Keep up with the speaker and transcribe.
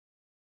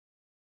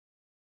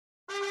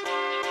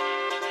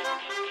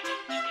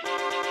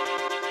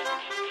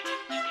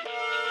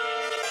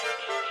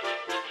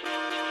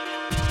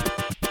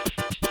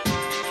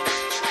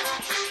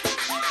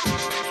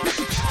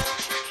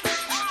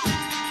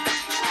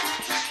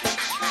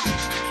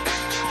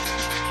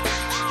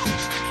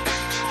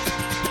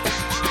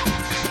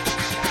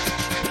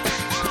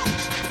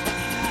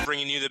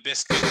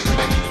biscuit.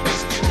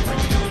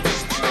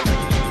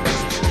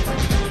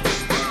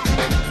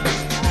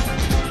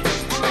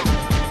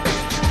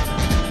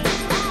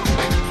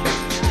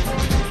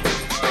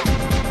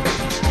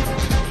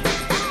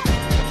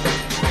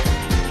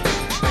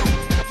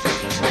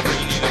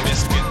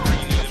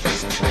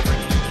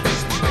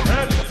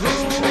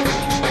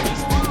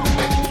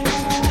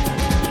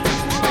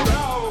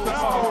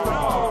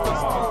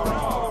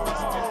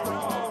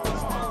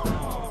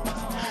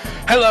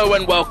 Hello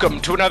and welcome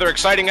to another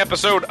exciting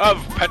episode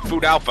of Pet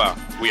Food Alpha.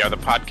 We are the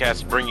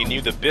podcast bringing you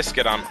the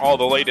biscuit on all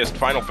the latest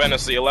Final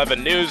Fantasy XI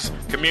news,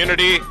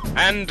 community,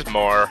 and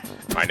more.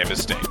 My name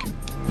is Steak.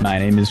 My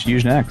name is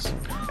Fusion X.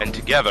 And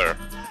together,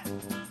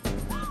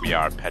 we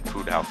are Pet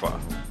Food Alpha.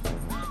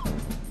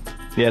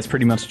 Yeah, it's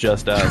pretty much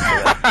just us.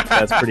 So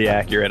that's pretty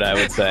accurate, I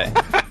would say.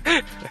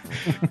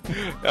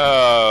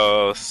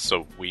 Oh,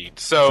 sweet.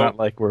 So, it's not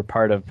like we're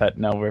part of Pet.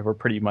 No, we're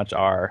pretty much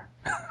are.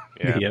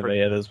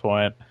 BFA at this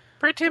point.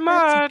 Pretty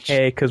much.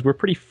 Okay, because we're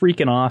pretty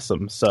freaking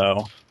awesome.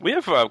 So we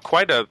have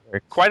quite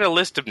a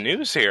list of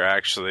news here,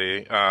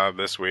 actually,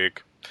 this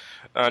week.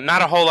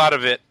 Not a whole lot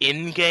of it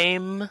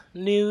in-game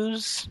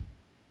news.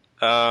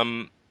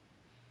 Well,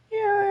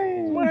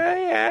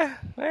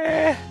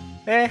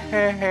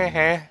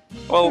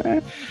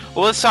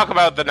 let's talk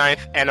about the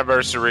 9th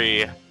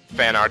anniversary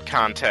fan art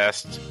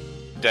contest.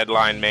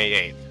 Deadline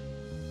May 8th.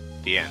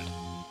 The end.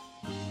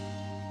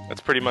 That's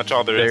pretty much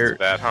all there is to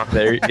that, huh?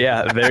 There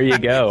you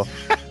go.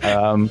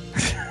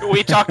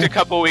 We talked a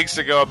couple weeks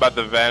ago about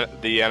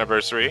the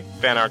anniversary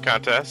fan art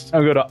contest.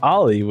 I'll go to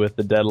Ollie with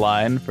the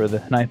deadline for the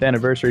 9th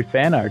anniversary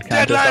fan art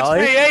contest. Deadline's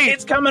Ollie. May 8th!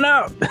 It's coming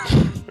up!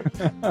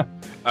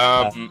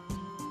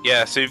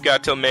 Yeah, so you've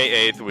got till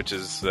May 8th, which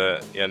is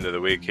the end of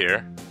the week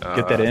here.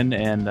 Get that in,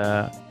 and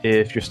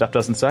if your stuff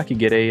doesn't suck, you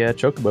get a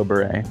Chocobo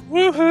Beret.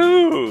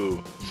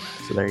 Woohoo!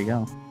 So there you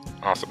go.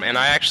 Awesome, and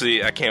I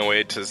can't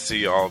wait to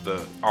see all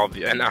the,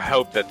 and I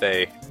hope that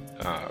they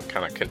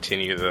kind of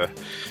continue the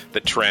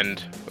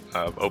trend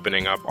of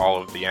opening up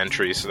all of the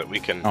entries so that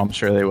we can. I'm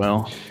sure they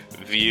will.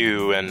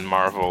 View and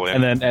marvel,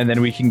 and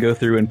then we can go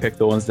through and pick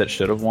the ones that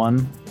should have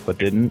won but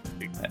didn't.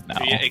 No.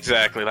 Yeah,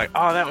 exactly. Like,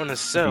 oh, that one is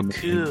so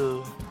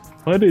cool.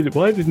 Why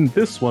didn't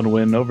this one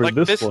win over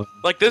this one?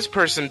 Like this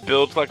person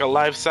built like a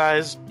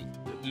life-size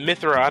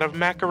Mithra out of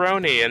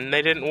macaroni, and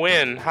they didn't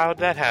win. How'd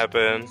that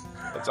happen?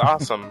 That's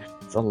awesome.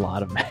 It's a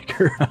lot of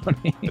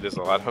macaroni. It is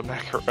a lot of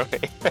macaroni.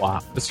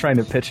 Wow. Just trying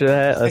to picture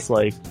that.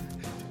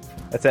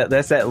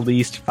 That's at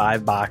least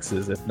 5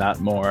 boxes, if not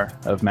more,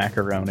 of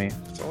macaroni.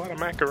 It's a lot of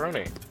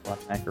macaroni. A lot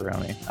of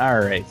macaroni. All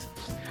right.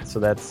 So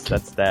that's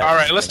that. All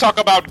right, let's talk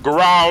about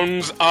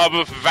Grounds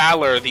of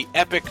Valor, the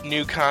epic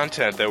new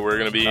content that we're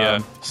going to be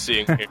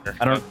seeing here.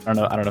 I don't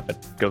know if it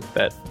goes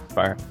that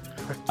far.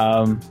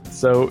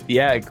 So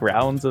yeah,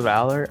 Grounds of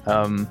Valor.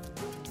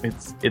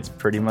 It's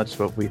pretty much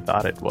what we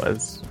thought it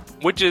was.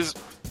 Which is,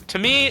 to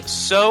me,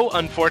 so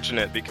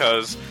unfortunate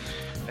because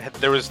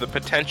there was the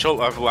potential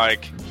of,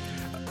 like,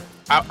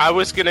 I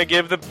was going to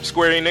give the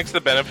Square Enix the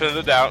benefit of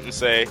the doubt and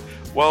say,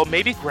 well,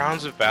 maybe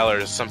Grounds of Valor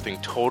is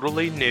something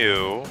totally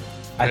new.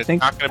 It's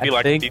not going to be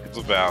like Fields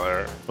of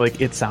Valor.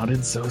 Like, it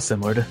sounded so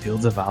similar to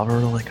Fields of Valor.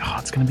 We're like, oh,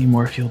 it's going to be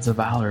more Fields of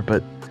Valor.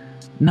 But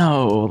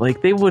no,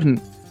 like, they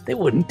wouldn't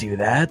do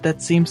that.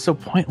 That seems so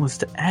pointless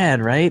to add,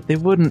 right? They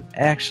wouldn't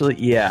actually.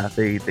 Yeah,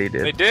 they did.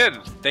 They did.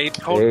 They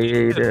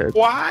totally did.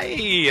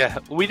 Why?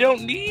 We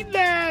don't need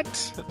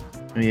that.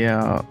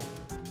 Yeah.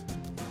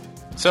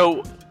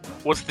 So,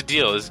 what's the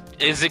deal? Is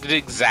it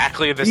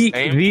exactly the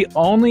same? The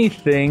only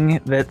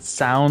thing that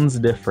sounds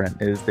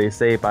different is they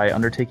say by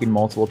undertaking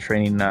multiple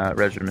training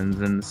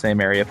regimens in the same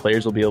area,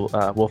 players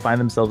will find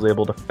themselves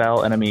able to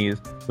fell enemies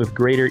with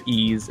greater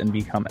ease and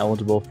become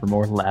eligible for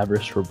more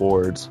lavish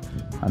rewards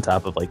on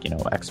top of, like,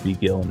 XP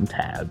gil and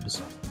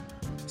tabs.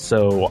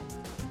 So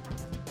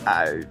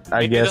I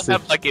guess they'll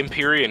have like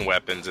Empyrean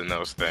weapons in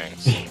those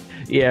things.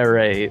 Yeah,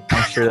 right.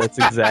 I'm sure that's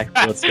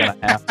exactly what's gonna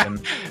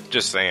happen.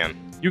 Just saying.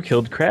 You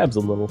killed crabs a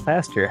little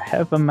faster.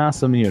 Have a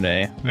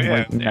Masamune.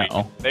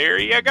 No. There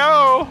you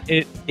go.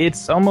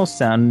 It's almost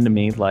sounding to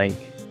me like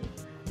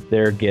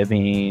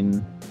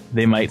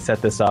they might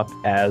set this up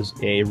as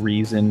a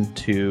reason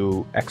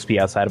to XP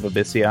outside of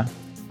Abyssia.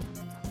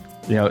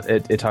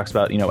 It talks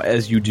about,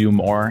 as you do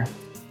more,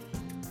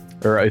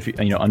 or if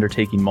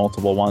undertaking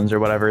multiple ones or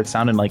whatever. It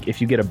sounded like if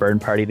you get a burn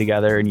party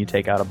together and you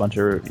take out a bunch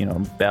of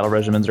battle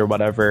regimens or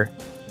whatever,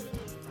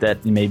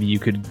 that maybe you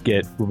could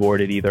get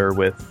rewarded either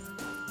with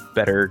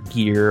better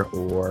gear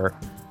or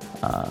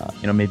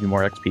maybe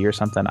more XP or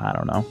something. I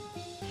don't know.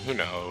 Who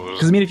knows?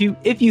 Because I mean,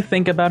 if you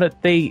think about it,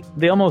 they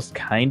almost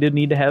kind of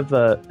need to have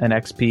an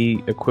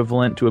XP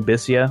equivalent to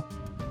Abyssia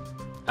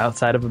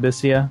outside of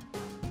Abyssia.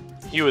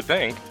 You would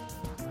think.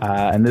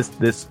 And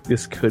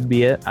this could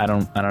be it. I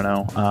don't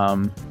know.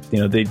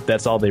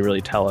 That's all they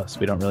really tell us.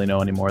 We don't really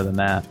know any more than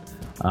that.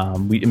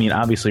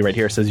 Obviously, right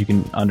here it says you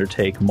can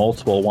undertake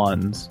multiple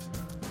ones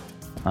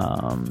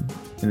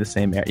in the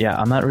same area. Yeah,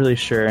 I'm not really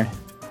sure.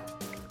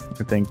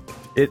 I think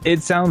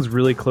it sounds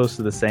really close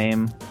to the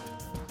same.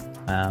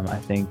 I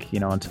think,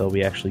 until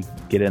we actually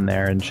get in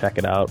there and check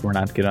it out, we're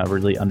not going to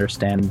really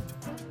understand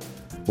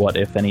what,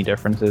 if any,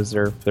 differences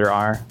there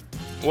are.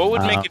 What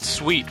would make it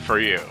sweet for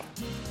you?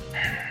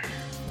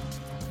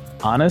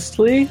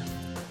 Honestly,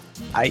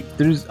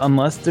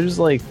 unless there's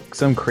like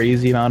some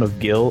crazy amount of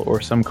gil or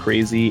some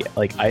crazy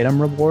like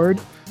item reward,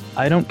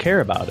 I don't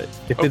care about it.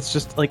 If it's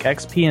just like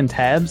XP and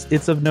tabs,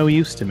 it's of no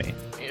use to me.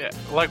 Yeah,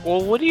 like,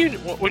 well, what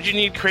would you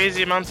need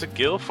crazy amounts of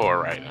gil for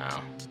right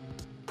now?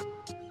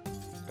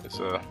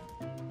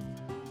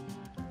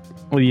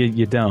 Well,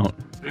 you don't.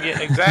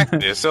 Yeah,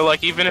 exactly. So,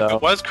 like, even if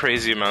it was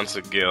crazy amounts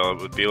of gil,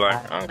 it would be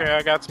like, okay,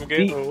 I got some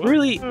gil.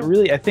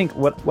 Really, I think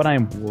what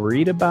I'm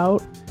worried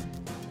about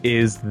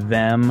is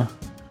them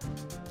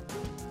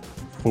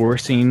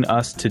forcing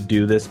us to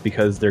do this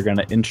because they're going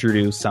to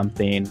introduce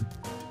something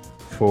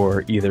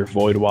for either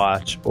Void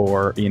Watch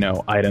or,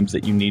 items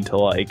that you need to,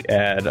 like,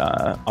 add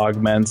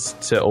augments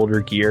to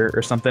older gear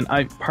or something.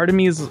 Part of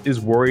me is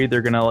worried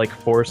they're going to, like,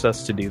 force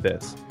us to do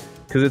this.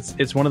 Because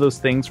it's one of those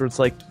things where it's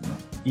like,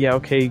 yeah,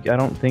 okay, I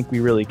don't think we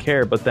really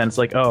care. But then it's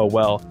like, oh,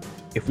 well,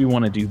 if we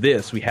want to do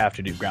this, we have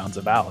to do Grounds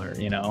of Valor,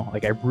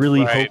 Like, I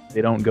really hope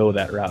they don't go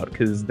that route,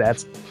 because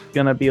that's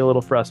going to be a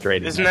little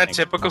frustrating. Isn't that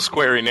typical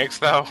Square Enix,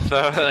 though?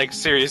 Like,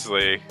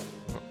 seriously.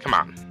 Come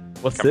on.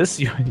 What's this?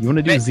 You want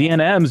to do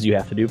ZNMs, you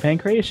have to do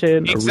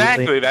Pancration.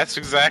 Exactly, really? That's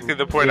exactly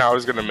the point I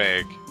was going to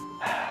make.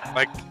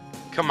 Like,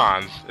 come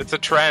on. It's a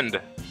trend.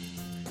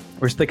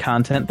 Where's the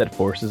content that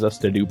forces us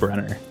to do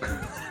Brenner?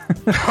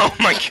 Oh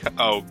my god!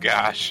 Oh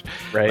gosh!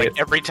 Right. Like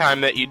every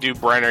time that you do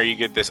Brenner, you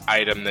get this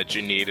item that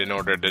you need in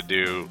order to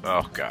do.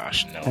 Oh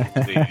gosh! No,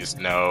 please,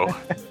 no.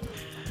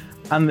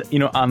 On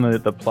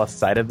the plus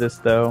side of this,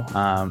 though,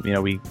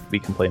 we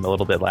complained a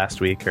little bit last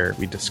week, or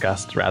we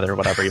discussed, rather,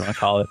 whatever you want to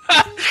call it.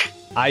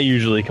 I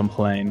usually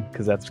complain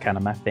because that's kind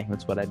of my thing.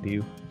 That's what I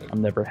do.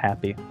 I'm never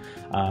happy.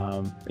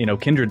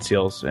 Kindred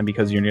seals, and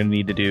because you're going to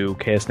need to do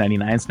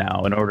KS99s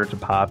now in order to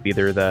pop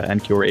either the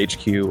NQ or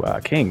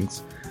HQ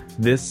Kings.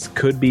 This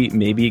could be,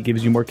 maybe it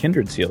gives you more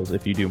Kindred seals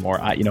if you do more.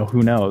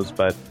 Who knows?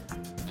 But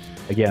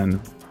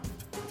again,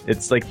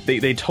 it's like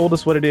they told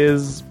us what it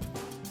is.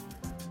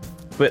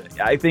 But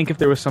I think if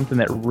there was something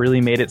that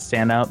really made it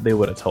stand out, they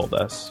would have told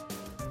us.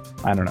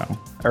 I don't know.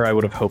 Or I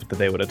would have hoped that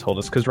they would have told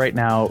us. Because right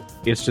now,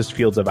 it's just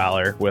Fields of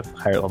Valor with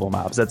higher level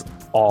mobs. That's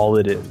all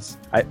it is.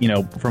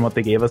 From what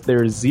they gave us,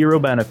 there is zero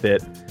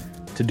benefit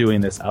to doing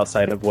this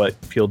outside of what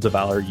Fields of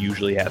Valor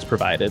usually has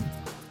provided.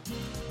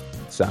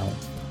 So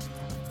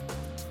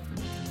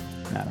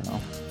I don't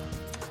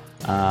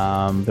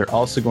know. They're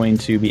also going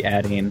to be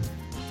adding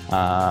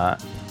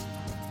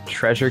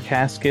treasure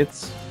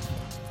caskets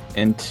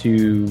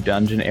into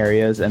dungeon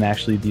areas, and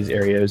actually these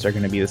areas are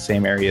going to be the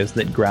same areas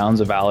that Grounds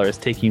of Valor is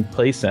taking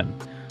place in.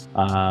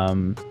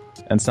 And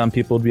some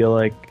people would be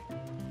like,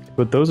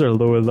 but those are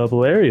lower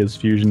level areas,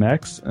 Fusion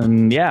X.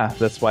 And yeah,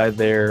 that's why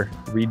they're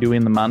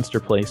redoing the monster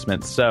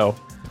placement. So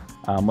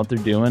what they're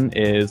doing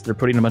is they're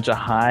putting a bunch of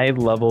high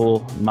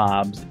level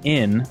mobs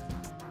in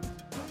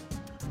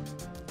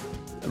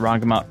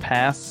Rongamount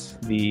Pass,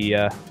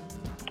 the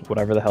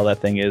whatever the hell that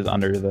thing is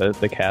under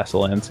the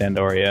castle in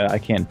Sandoria. I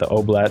can't, the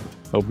Oubliette.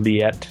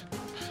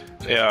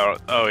 Yeah,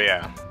 oh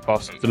yeah.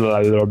 Boston. It's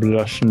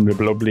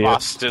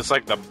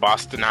like the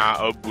Boston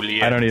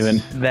Oubliette. I don't even,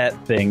 that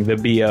thing, the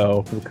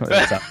BO.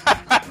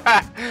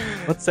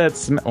 What's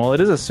that? Well,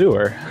 it is a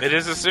sewer. It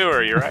is a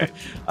sewer, you're right.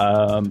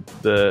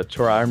 The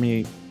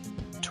Torai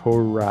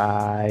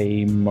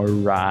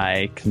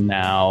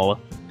Canal,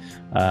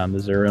 the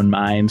Zurun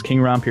Mines,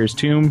 King Rompir's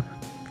Tomb,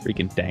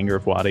 freaking Danger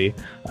of Wadi,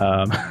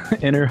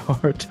 Inner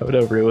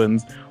Hortoto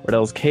Ruins,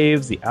 Ordell's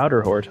Caves, the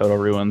Outer Hortoto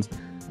Ruins,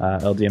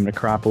 LDM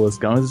Necropolis,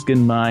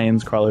 Gonzgan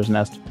Mines, Crawler's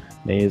Nest,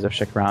 Maze of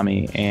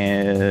Shakrami,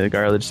 and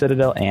Garledge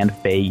Citadel, and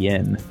Fei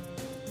Yin.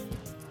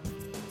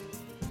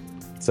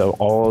 So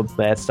all of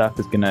that stuff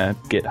is gonna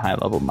get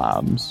high-level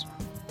mobs.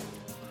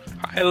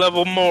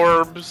 High-level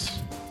morbs.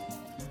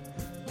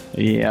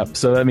 Yep,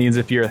 so that means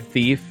if you're a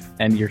thief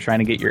and you're trying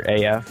to get your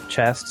AF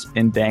chests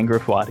in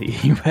Dangraf Wadi,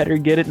 you better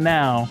get it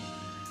now,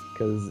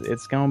 because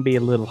it's gonna be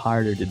a little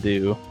harder to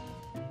do.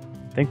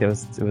 I think it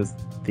was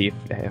Thief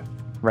AF,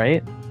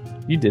 right?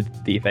 You did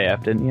Thief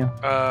AF, didn't you?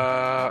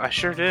 I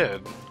sure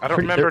did. I don't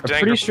remember Dangraf.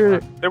 I'm pretty sure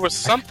there was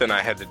something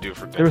I had to do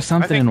for Dangraf. There was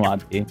something in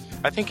Wadi.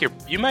 I think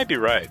you might be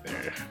right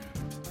there.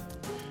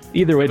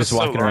 Either way, just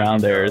walking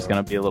around there is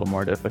going to be a little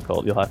more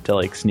difficult. You'll have to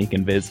like sneak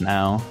and viz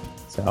now.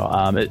 So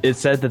it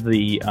said that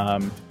the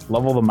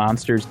level of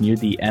monsters near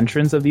the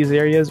entrance of these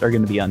areas are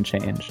going to be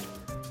unchanged.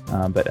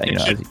 But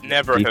it should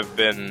never have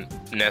been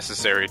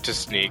necessary to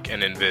sneak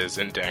and invis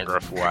in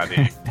Dangraf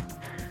Wadi.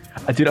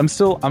 Dude, I'm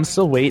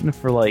still waiting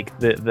for like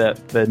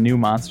the new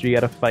monster you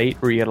got to fight,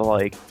 where you got to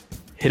like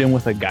hit him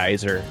with a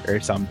geyser or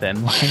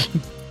something.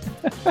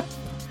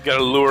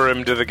 Gotta lure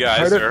him to the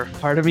geyser.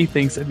 Part of me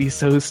thinks it'd be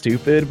so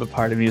stupid, but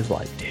part of me is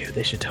like, dude,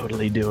 they should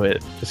totally do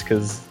it, just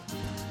because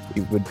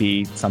it would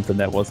be something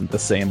that wasn't the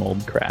same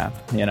old crap,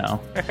 you know?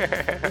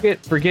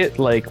 forget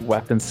like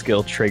weapon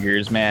skill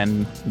triggers,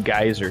 man.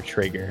 Geyser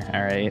trigger,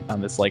 all right, on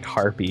this like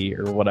harpy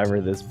or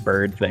whatever this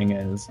bird thing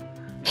is.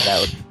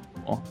 That would be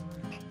cool.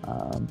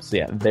 So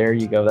yeah, there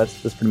you go. That's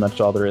pretty much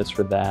all there is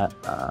for that.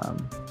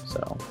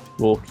 So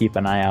we'll keep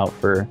an eye out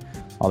for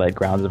all that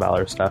Grounds of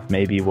Valor stuff.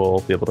 Maybe we'll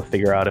be able to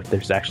figure out if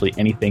there's actually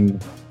anything,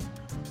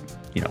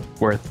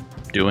 worth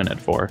doing it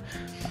for.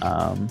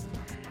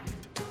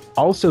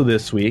 Also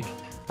this week,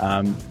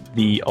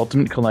 the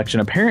Ultimate Collection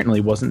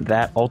apparently wasn't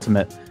that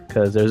ultimate,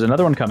 because there's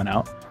another one coming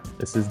out.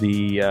 This is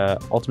the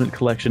Ultimate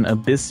Collection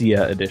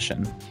Abyssia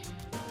Edition.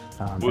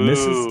 And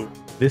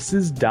this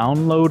is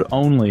download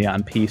only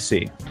on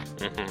PC.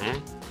 Mm-hmm.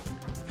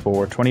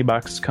 For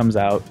 $20, comes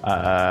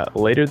out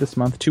later this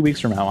month, 2 weeks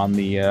from now, on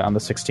the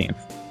 16th.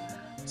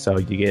 So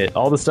you get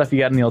all the stuff you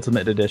got in the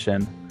Ultimate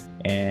Edition,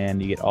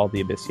 and you get all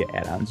the Abyssia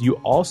add-ons. You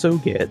also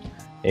get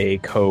a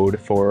code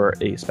for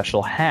a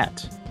special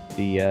hat,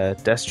 the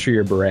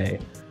Destrier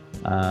Beret.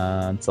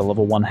 It's a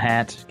level 1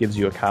 hat, gives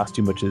you a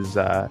costume, which is,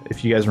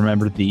 if you guys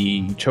remember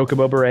the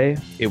Chocobo Beret,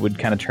 it would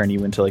kind of turn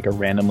you into like a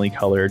randomly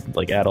colored,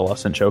 like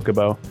adolescent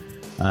Chocobo.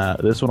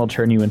 This one will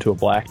turn you into a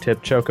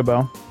black-tipped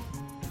Chocobo.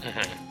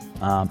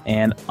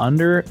 And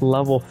under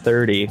level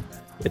 30,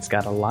 it's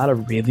got a lot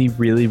of really,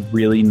 really,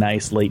 really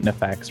nice latent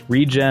effects.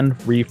 Regen,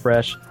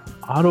 refresh,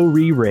 auto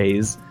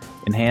re-raise,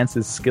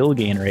 enhances skill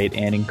gain rate,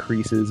 and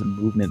increases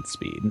movement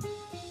speed.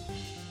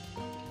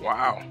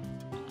 Wow.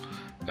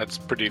 That's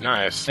pretty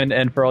nice.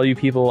 And for all you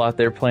people out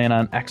there playing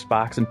on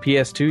Xbox and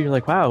PS2, you're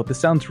like, wow, this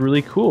sounds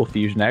really cool,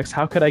 Fusion X.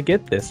 How could I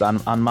get this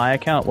on my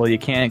account? Well, you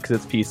can't, because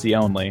it's PC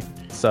only.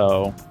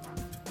 So,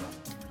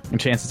 and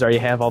chances are you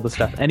have all the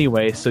stuff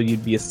anyway, so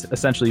you'd be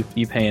essentially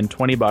be paying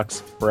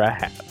 $20 for a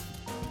hat.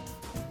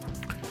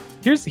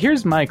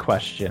 Here's my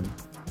question.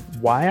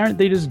 Why aren't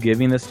they just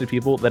giving this to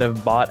people that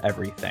have bought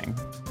everything?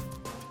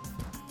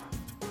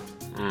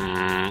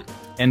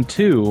 And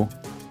two,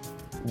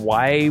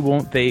 why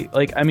won't they,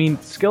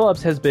 skill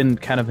ups has been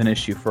kind of an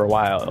issue for a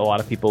while. A lot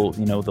of people,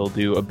 they'll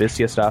do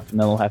Abyssia stuff and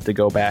then they'll have to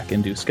go back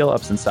and do skill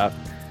ups and stuff.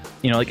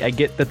 I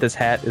get that this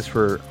hat is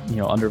for,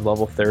 under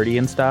level 30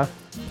 and stuff,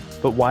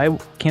 but why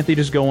can't they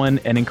just go in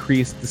and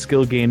increase the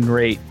skill gain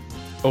rate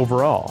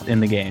overall in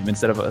the game,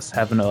 instead of us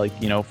having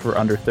to, for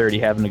under 30,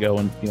 having to go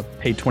and,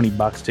 pay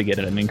 $20 to get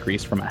an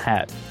increase from a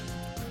hat?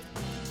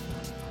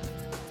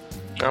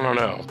 I don't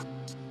know.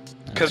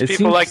 Because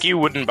people like you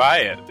wouldn't buy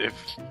it if...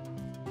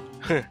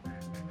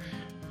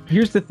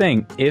 Here's the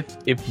thing.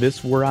 If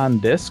this were on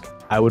disc,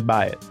 I would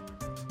buy it.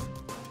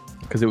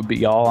 Because it would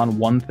be all on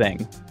one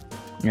thing.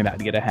 You're not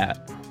to get a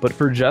hat. But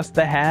for just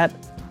the hat,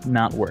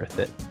 not worth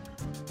it.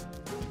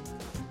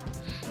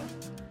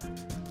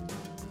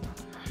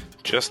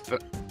 I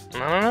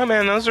don't know,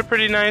 man. Those are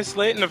pretty nice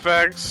latent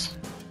effects.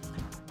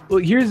 Well,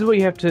 here's what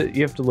you have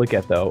to look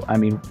at, though. I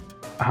mean,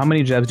 how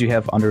many jobs do you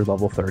have under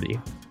level 30?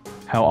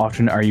 How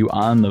often are you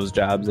on those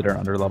jobs that are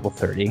under level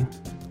 30?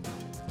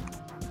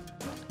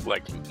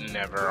 Like,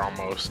 never,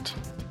 almost.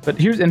 But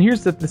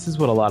this is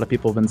what a lot of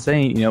people have been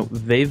saying.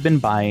 They've been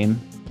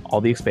buying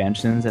all the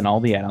expansions and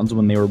all the add-ons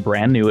when they were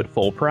brand new at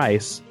full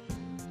price,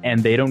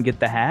 and they don't get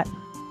the hat.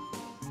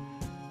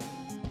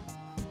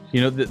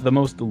 The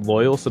most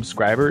loyal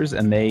subscribers,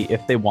 and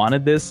if they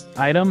wanted this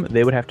item,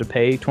 they would have to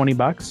pay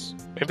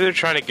 $20. Maybe they're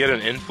trying to get an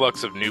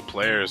influx of new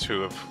players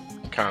who have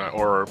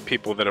or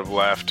people that have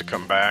left to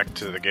come back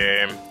to the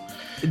game.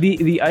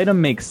 The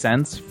item makes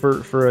sense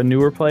for a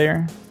newer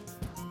player,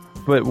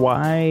 but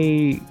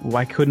why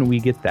couldn't we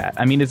get that?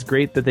 I mean, it's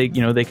great that they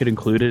could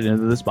include it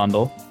into this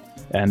bundle,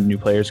 and new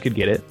players could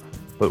get it.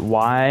 But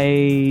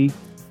why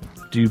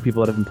do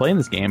people that have been playing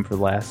this game for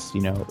the last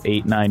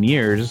 8-9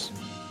 years,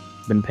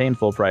 been paying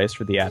full price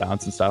for the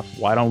add-ons and stuff,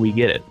 why don't we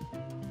get it?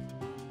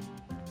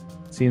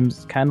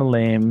 Seems kind of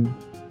lame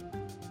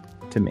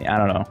to me. I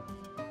don't know.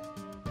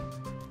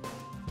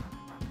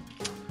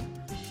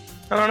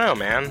 I don't know,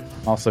 man.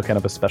 Also kind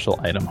of a special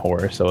item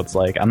whore, so it's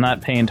like, I'm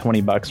not paying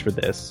 $20 for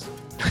this.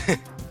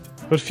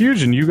 But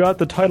Fusion, you got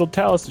the titled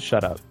Talus to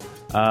shut up.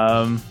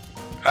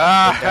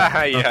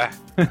 Yeah.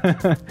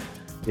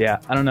 Yeah,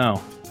 I don't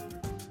know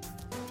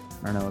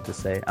what to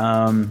say.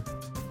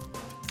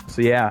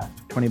 So yeah,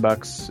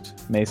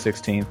 $20, May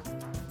 16th.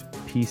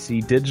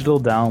 PC digital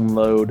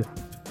download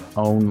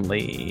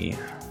only.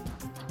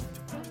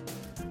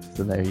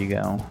 So there you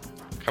go.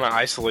 Kind of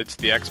isolates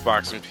the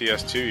Xbox and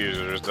PS2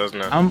 users,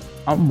 doesn't it?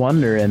 I'm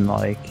wondering,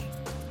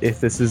 if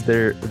this is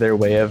their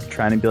way of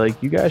trying to be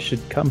like, you guys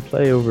should come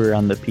play over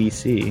on the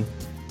PC.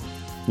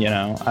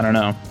 I don't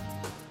know.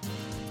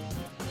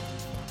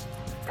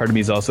 Part of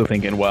me is also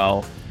thinking,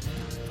 well,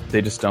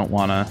 they just don't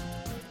want to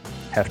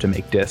have to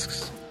make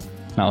discs.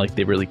 Not like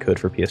they really could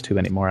for PS2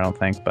 anymore, I don't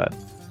think, but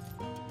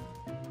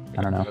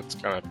I don't know. It's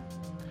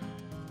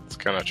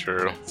kind of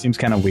true. Seems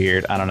kind of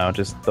weird. I don't know.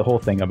 Just the whole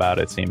thing about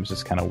it seems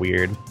just kind of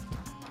weird.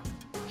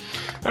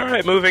 All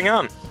right, moving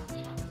on.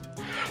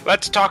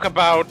 Let's talk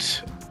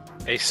about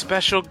a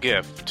special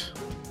gift.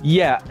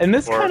 Yeah, and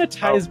this kind of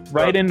ties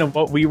right into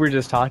what we were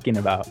just talking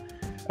about.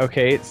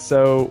 Okay,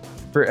 so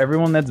for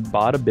everyone that's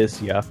bought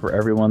Abyssia, for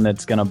everyone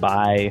that's going to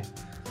buy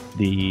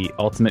the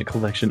Ultimate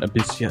Collection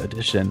Abyssia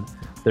Edition,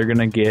 they're going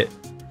to get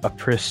a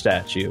Prish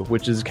statue,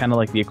 which is kind of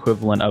like the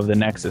equivalent of the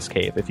Nexus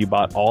cape. If you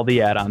bought all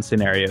the add-on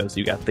scenarios,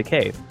 you got the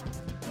cape.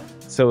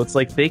 So it's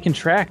like they can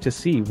track to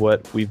see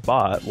what we've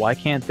bought. Why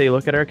can't they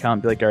look at our account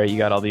and be like, all right, you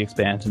got all the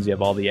expansions, you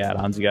have all the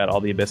add-ons, you got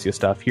all the Abyssea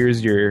stuff.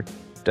 Here's your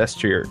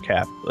Destrier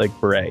cap, like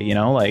beret, you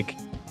know, like,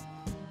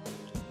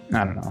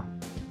 I don't know.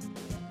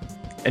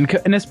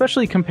 And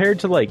especially compared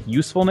to like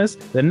usefulness,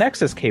 the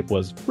Nexus cape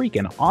was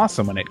freaking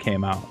awesome when it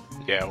came out.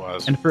 Yeah, it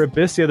was. And for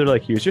Abyssea, they're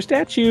like, here's your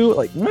statue.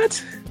 Like,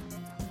 what?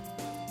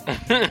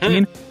 I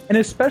mean, and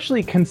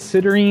especially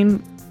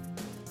considering,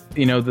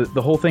 you know,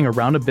 the whole thing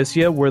around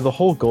Abyssea, where the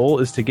whole goal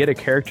is to get a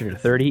character to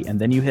 30 and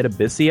then you hit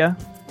Abyssea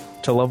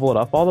to level it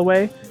up all the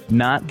way,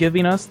 not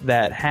giving us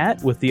that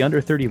hat with the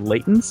under 30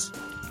 latents,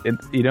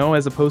 you know,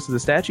 as opposed to the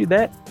statue,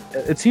 that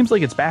it seems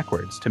like it's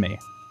backwards to me.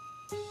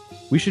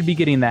 We should be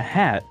getting the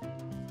hat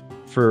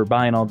for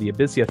buying all the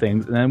Abyssea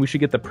things, and then we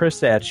should get the Prish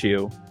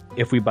statue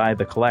if we buy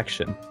the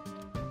collection.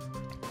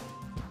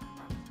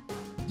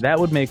 That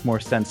would make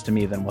more sense to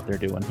me than what they're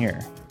doing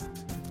here.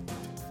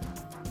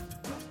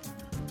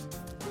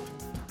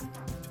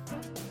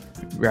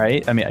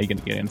 Right? I mean, are you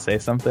gonna say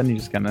something? You're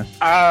just gonna...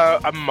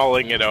 I'm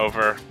mulling it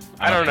over.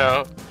 I don't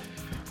know.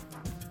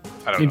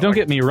 I mean, don't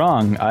get me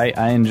wrong.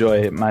 I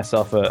enjoy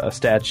myself a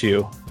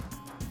statue,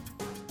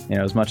 you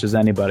know, as much as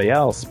anybody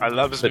else. I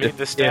love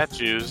the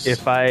statues.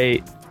 If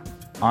I...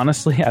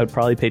 Honestly, I would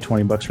probably pay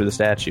 $20 for the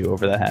statue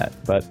over the hat,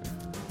 but...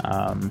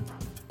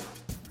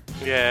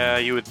 Yeah,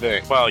 you would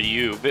think. Well,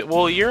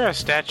 you're a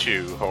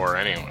statue whore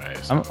anyway.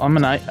 So.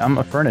 I'm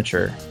a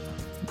furniture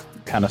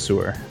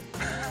connoisseur,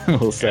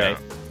 we'll say. Yeah.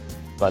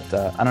 But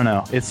I don't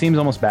know. It seems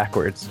almost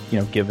backwards, you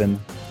know, given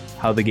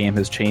how the game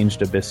has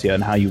changed Abyssea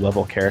and how you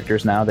level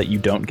characters now, that you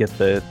don't get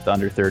the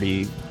under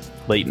 30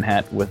 latent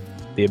hat with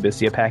the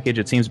Abyssea package.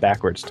 It seems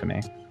backwards to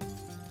me.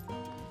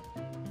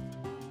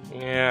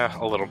 Yeah,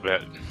 a little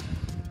bit.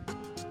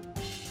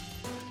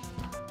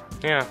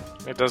 Yeah,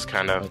 it does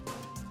kind of.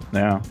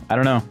 No, I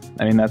don't know.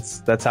 I mean,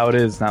 that's how it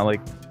is. Not like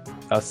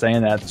us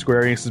saying that.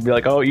 Square Enix would be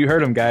like, "Oh, you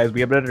heard him, guys.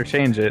 We better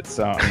change it."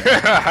 So,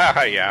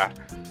 yeah.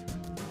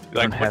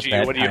 Like, what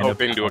are you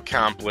hoping to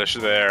accomplish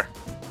there?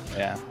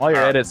 Yeah. While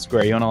you're at it,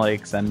 Square, you want to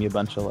like send me a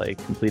bunch of like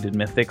completed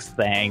mythics?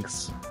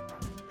 Thanks.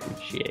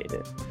 Appreciate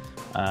it.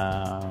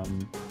 All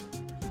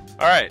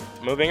right,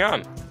 moving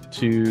on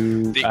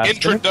to the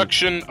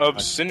introduction of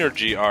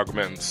synergy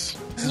augments.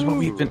 This is what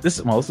we've been. This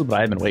is what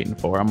I've been waiting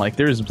for. I'm like,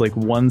 there's like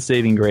one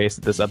saving grace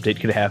that this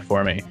update could have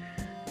for me,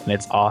 and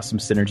it's awesome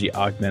synergy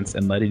augments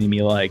and letting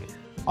me like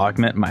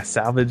augment my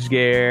salvage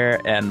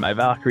gear and my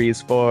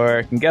Valkyrie's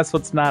fork. And guess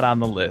what's not on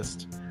the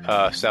list?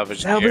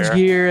 Salvage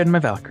gear and my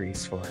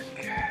Valkyrie's fork.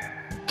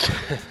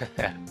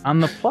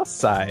 On the plus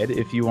side,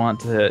 if you want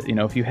to, you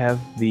know, if you have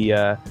the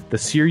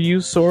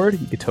Seiryu sword,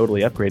 you could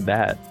totally upgrade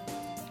that.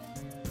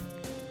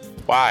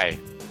 Why?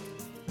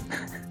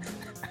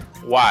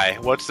 Why?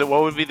 What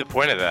would be the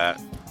point of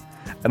that?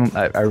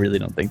 I really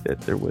don't think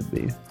that there would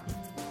be.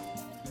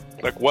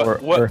 Like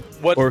what?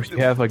 Or if you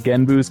have a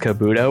Genbu's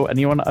Kabuto and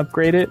you want to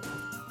upgrade it,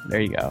 there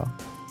you go.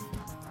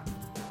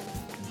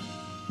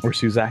 Or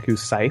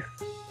Suzaku's Scythe.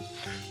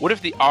 What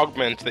if the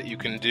augment that you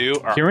can do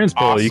are Kirin's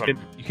awesome? pole?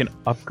 You can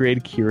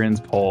upgrade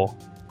Kirin's pole.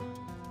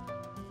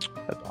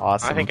 That's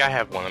awesome. I think I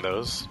have one of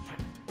those.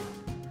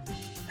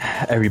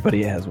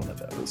 Everybody has one of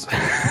those.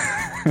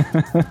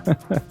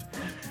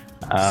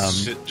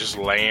 Just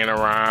laying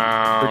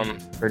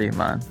around. Pretty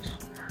much.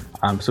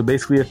 So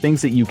basically, the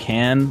things that you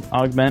can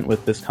augment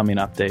with this coming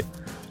update,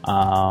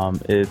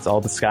 it's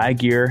all the Sky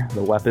gear,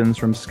 the weapons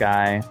from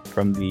Sky,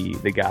 from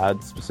the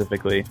gods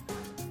specifically,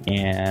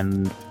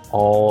 and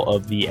all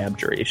of the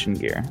Abjuration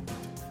gear.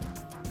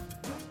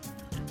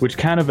 Which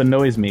kind of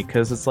annoys me,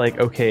 because it's like,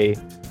 okay,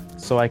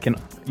 so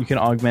you can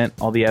augment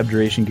all the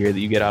Abjuration gear that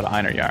you get out of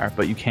Einherjar,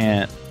 but you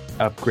can't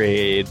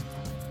upgrade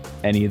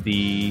any of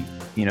the,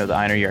 you know, the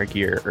Einherjar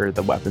gear or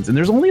the weapons. And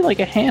there's only like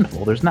a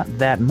handful. There's not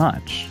that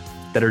much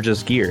that are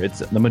just gear. It's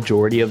the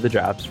majority of the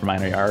drops from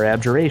Einherjar are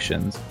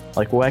Abjurations.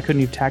 Like, why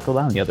couldn't you tackle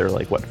down the other,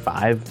 like, what,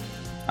 5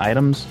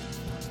 items?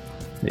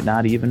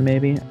 Not even,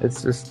 maybe?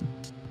 It's just,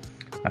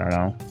 I don't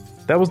know.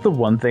 That was the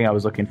one thing I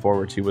was looking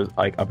forward to, was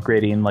like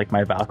upgrading like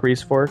my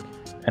Valkyrie's fork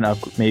and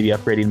maybe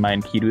upgrading my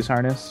Enkidu's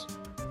harness.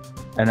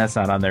 And that's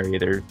not on there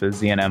either. The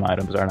ZNM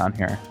items aren't on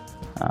here.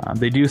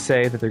 They do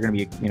say that they're going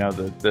to be, you know,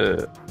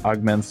 the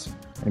augments are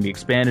going to be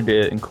expanded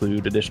to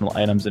include additional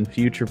items in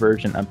future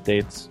version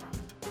updates.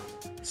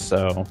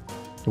 So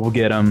we'll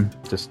get them,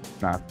 just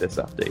not this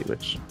update,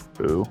 which,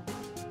 boo.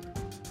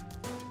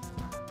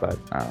 But,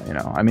 you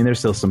know, I mean, there's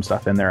still some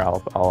stuff in there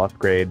I'll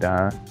upgrade.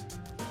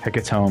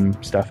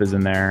 Hecatome stuff is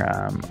in there.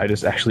 I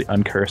just actually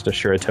uncursed a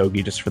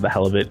Shuratogi just for the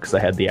hell of it, because I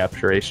had the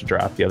Abjuration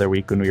drop the other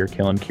week when we were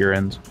killing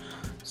Kirins.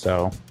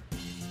 So,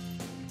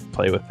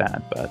 play with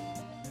that, but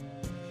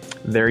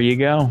there you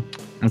go.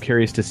 I'm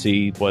curious to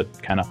see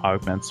what kind of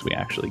augments we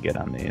actually get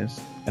on these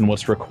and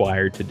what's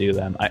required to do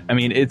them. I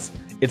mean, it's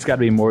got to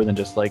be more than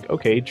just like,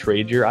 okay,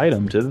 trade your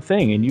item to the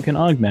thing and you can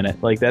augment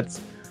it. Like that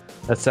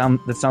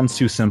sounds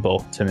too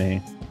simple to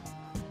me.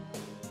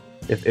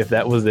 if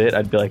that was it,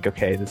 I'd be like,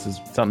 okay, this is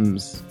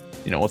something's,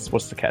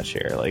 what's the catch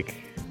here? Like,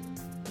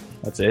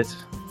 that's it. So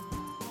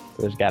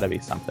there's got to be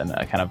something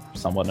kind of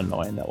somewhat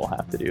annoying that we'll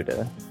have to do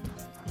to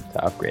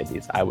upgrade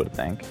these, I would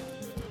think.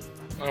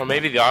 Well,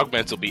 maybe the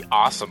augments will be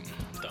awesome,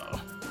 though.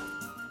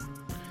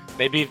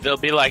 Maybe they'll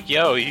be like,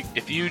 yo,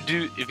 if you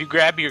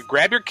grab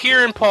your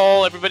Kieran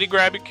pole, everybody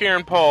grab your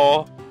Kieran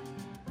pole,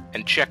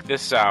 and check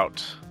this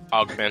out.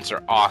 Augments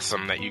are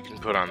awesome that you can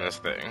put on this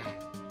thing.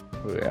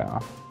 Yeah.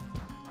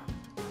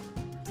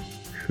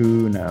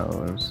 Who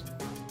knows?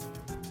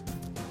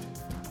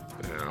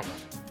 Yeah.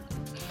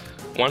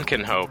 One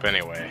can hope,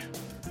 anyway.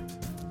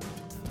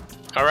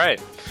 All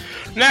right.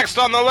 Next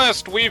on the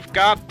list, we've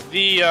got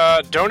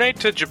the donate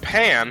to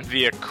Japan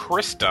via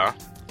Krista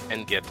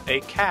and get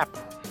a cap.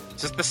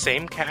 Is this the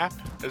same cap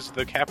as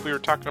the cap we were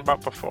talking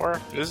about before?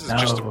 This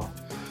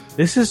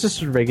is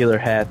just a regular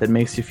hat that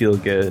makes you feel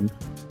good.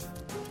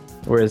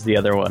 Whereas the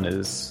other one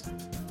is,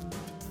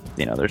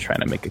 they're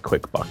trying to make a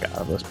quick buck out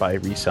of us by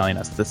reselling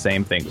us the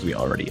same things we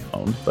already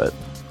own. But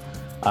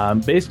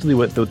basically,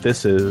 what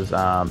this is,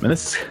 and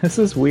this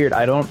is weird.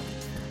 I don't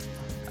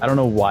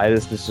know why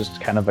this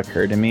just kind of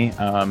occurred to me.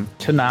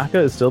 Tanaka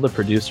is still the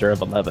producer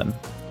of 11.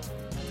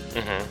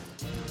 Mm-hmm.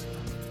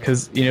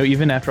 Because,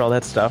 even after all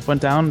that stuff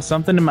went down,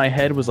 something in my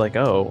head was like,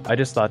 oh, I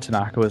just thought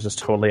Tanaka was just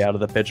totally out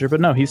of the picture. But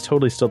no, he's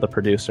totally still the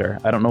producer.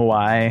 I don't know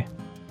why.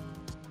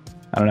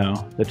 I don't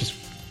know.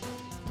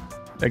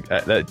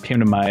 That came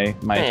to my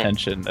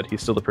attention that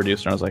he's still the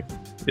producer. And I was like,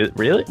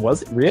 really?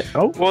 Was it really?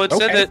 Oh, well, it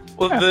said that.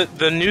 Well, yeah.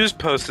 the news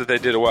post that they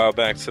did a while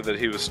back said that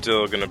he was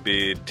still going to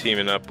be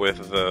teaming up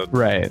with the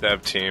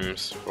dev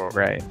teams for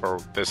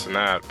this and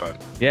that. But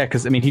yeah,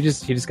 because he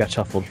just got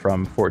shuffled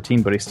from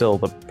 14, but he's still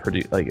the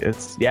producer. Like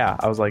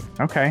I was like,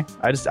 okay.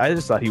 I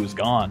just thought he was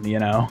gone,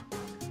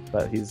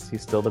 but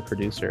he's still the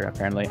producer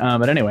apparently.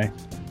 But anyway,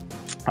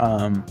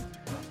 I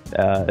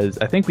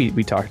think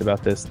we talked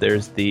about this.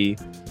 There's the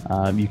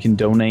you can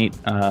donate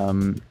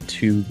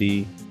to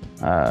the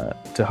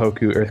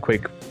Tohoku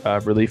Earthquake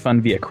Relief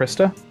Fund via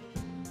Krista,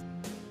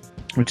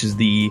 which is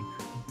the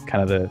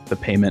kind of the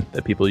payment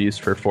that people use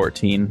for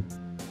 14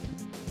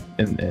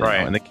 in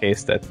the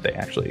case that they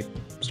actually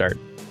start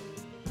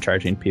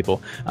charging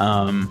people.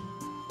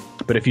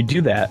 But if you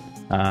do that,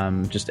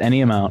 just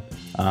any amount,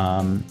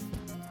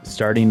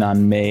 starting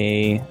on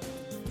May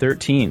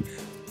 13th,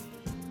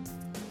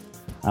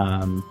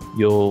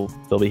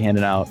 they'll be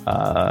handing out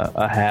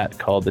a hat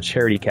called the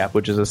Charity Cap,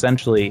 which is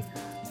essentially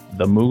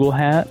the Moogle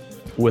hat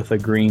with a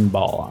green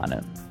ball on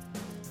it.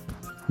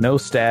 No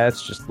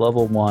stats, just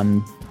level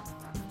 1.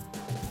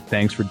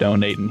 Thanks for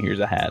donating. Here's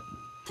a hat.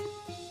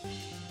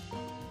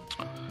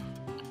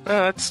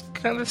 That's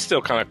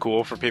still kind of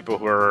cool for people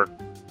who are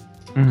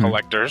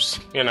collectors,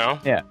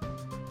 Yeah.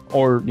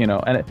 Or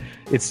and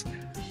it's.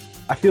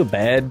 I feel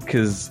bad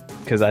because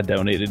I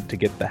donated to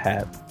get the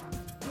hat.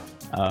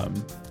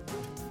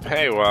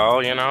 Hey,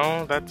 well,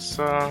 that's.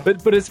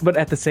 But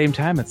at the same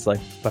time, it's like,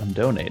 but I'm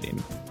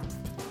donating.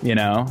 So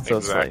exactly.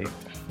 It's like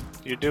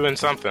you're doing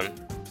something,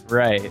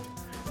 right?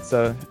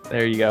 So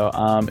there you go.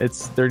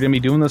 They're gonna be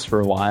doing this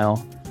for a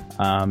while.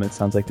 It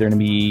sounds like they're gonna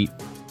be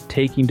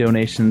taking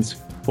donations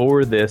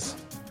for this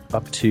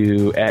up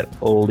to at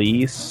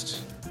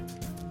least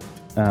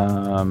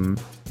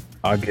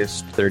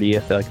August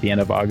 30th, like the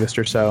end of August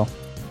or so.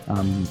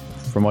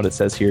 From what it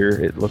says here,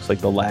 it looks like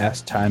the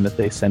last time that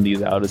they send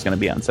these out is going to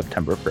be on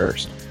September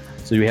 1st.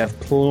 So you have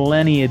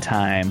plenty of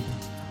time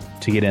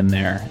to get in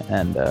there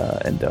and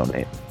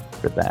donate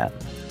for that.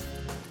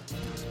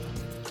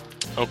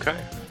 Okay.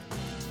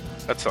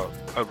 That's a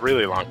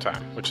really long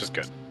time, which is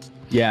good.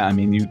 Yeah,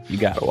 you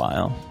got a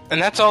while.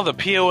 And that's all the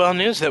POL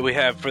news that we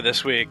have for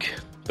this week.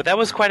 But that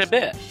was quite a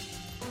bit.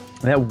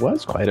 That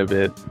was quite a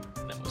bit.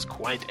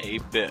 Quite a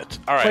bit.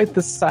 All right. Quite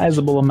the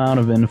sizable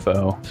amount of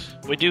info.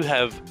 We do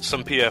have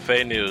some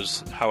PFA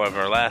news.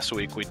 However, last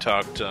week we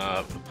talked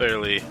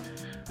fairly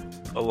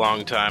a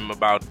long time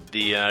about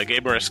the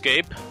Gamer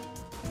Escape.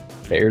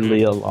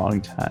 Fairly a long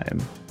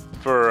time.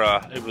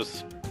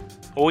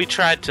 We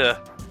tried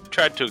to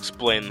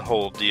explain the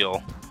whole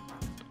deal.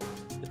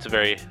 It's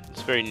very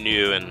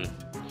new and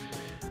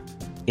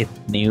it's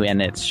new and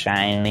it's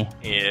shiny.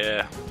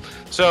 Yeah.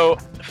 So,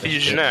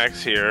 Fusion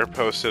X here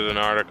posted an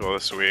article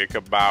this week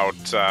about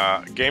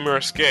Gamer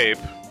Escape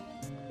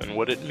and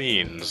what it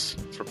means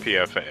for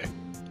PFA.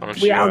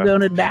 We all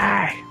gonna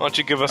die. Why don't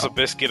you give us a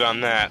biscuit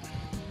on that?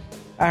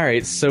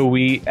 Alright, so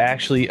we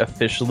actually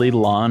officially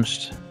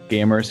launched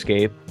Gamer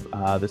Escape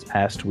this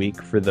past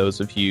week for those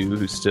of you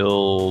who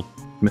still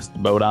missed the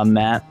boat on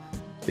that.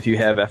 If you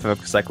have FFX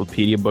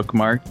Encyclopedia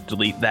bookmarked,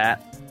 delete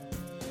that.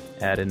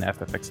 Add an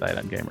FFX site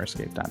on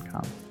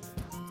gamerescape.com.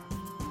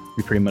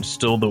 We pretty much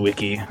stole the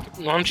wiki.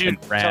 Why don't you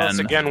tell us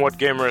again what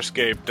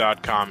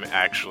gamerescape.com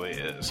actually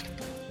is?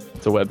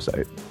 It's a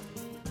website.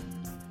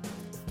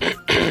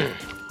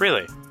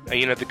 Really?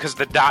 Because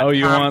the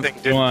 .com thing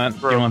didn't you want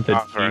the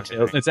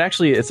details? It's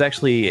actually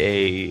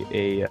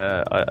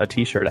a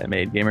T-shirt I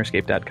made.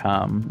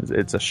 Gamerscape.com.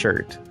 It's a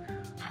shirt,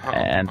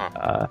 no.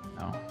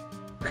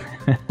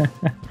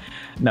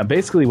 Now,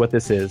 basically what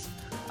this is,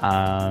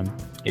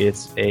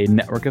 it's a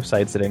network of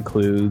sites that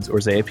includes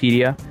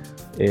Orzea-pedia.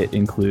 It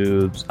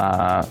includes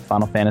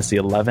Final Fantasy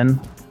XI,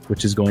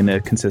 which is going to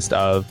consist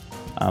of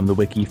the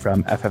wiki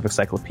from FF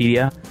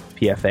Encyclopedia,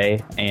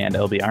 PFA, and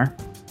LBR.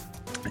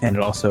 And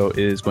it also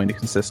is going to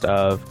consist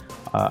of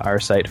our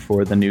site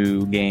for the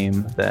new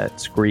game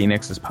that Square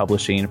Enix is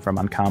publishing from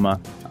Ankama,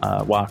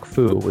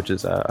 Wakfu, which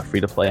is a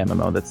free-to-play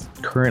MMO that's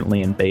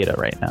currently in beta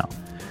right now.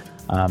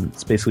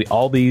 It's basically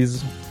all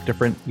these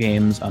different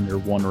games under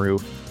one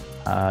roof.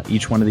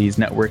 Each one of these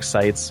network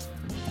sites,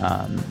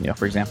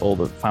 for example,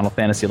 the Final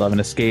Fantasy XI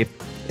Escape,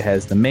 it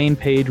has the main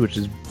page, which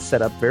is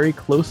set up very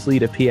closely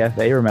to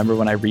PFA. Remember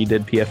when I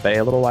redid PFA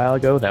a little while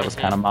ago? That was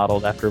kind of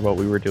modeled after what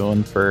we were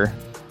doing for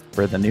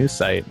the new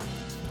site.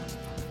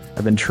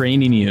 I've been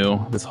training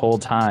you this whole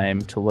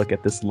time to look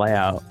at this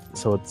layout,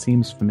 so it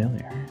seems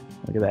familiar.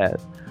 Look at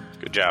that.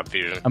 Good job,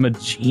 Fusion. I'm a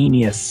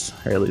genius,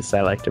 or at least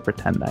I like to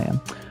pretend I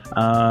am.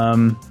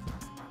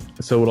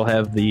 So it'll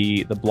have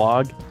the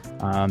blog.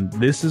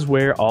 This is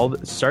where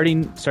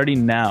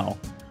starting now,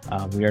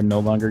 we are no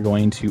longer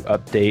going to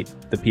update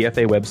the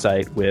PFA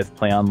website with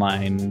Play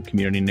Online,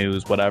 community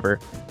news, whatever.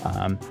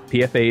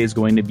 PFA is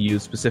going to be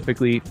used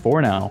specifically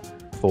for now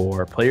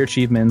for player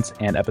achievements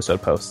and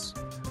episode posts.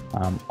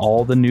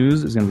 All the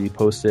news is going to be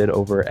posted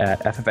over at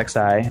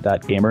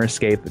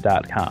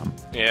ffxi.gamerescape.com.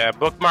 Yeah,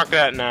 bookmark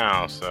that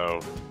now, so...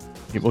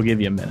 We'll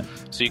give you a minute.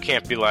 So you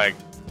can't be like,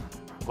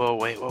 whoa,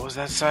 wait, what was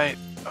that site?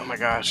 Oh my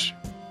gosh.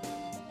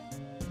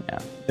 Yeah,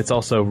 it's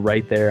also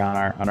right there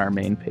on our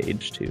main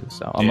page, too.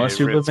 So unless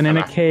you're living in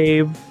a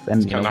cave,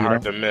 and it's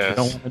hard to miss. I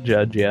don't want to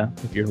judge you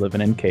if you're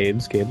living in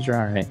caves. Caves are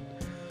all right.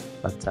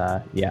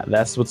 But yeah,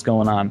 that's what's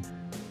going on.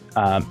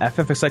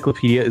 FF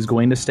Encyclopedia is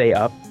going to stay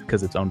up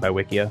because it's owned by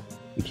Wikia.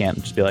 You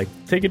can't just be like,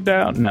 take it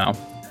down. No.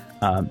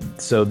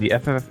 So the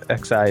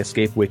FFXI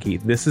Escape Wiki,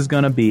 this is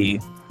going to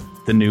be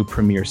the new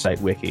premier site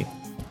wiki.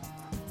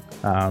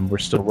 We're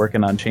still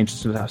working on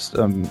changing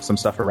some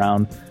stuff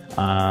around.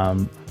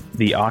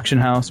 The Auction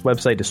House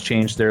website just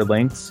changed their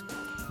links.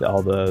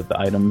 All the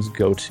items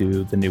go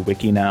to the new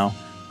wiki now.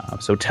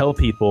 So tell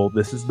people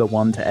this is the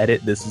one to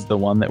edit. This is the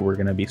one that we're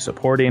going to be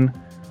supporting.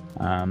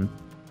 I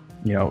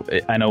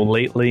know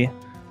lately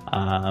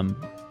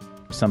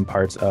some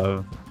parts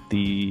of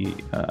the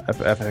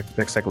FF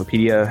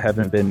Encyclopedia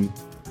haven't been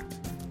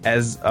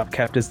as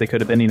upkept as they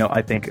could have been.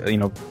 I think,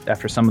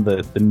 after some of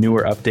the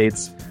newer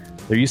updates,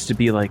 there used to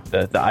be like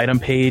the item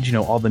page,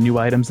 all the new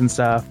items and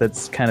stuff.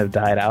 That's kind of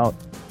died out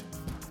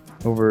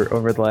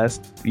over the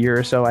last year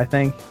or so, I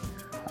think.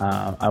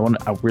 I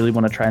really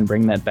want to try and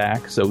bring that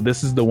back. So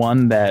this is the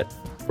one that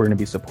we're going to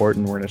be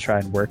supporting. We're going to try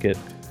and work at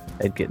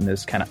getting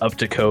this kind of up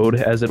to code,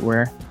 as it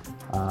were.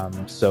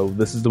 So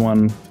this is the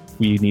one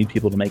we need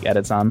people to make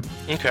edits on.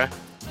 Okay.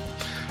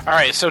 All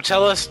right. So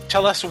tell us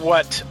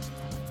what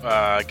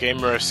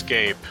Gamer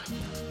Escape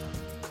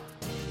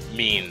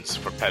means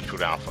for Pet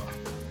Food Alpha.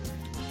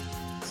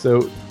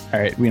 So, all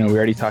right, we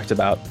already talked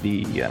about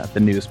the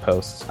news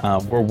posts.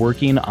 We're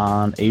working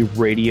on a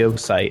radio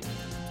site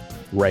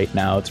right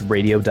now. It's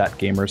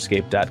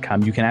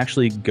radio.gamerescape.com. You can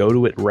actually go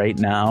to it right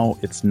now.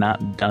 It's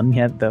not done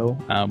yet, though.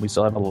 We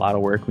still have a lot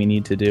of work we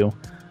need to do.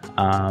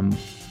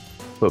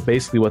 But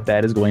basically what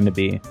that is going to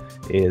be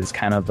is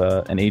kind of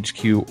an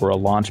HQ or a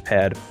launch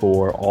pad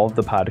for all of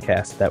the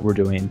podcasts that we're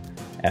doing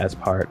as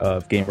part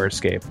of Gamer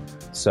Escape.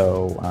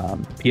 So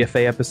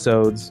PFA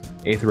episodes,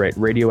 8th Right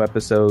Radio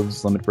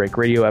episodes, Limit Break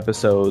Radio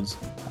episodes,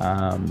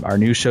 our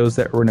new shows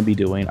that we're going to be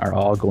doing are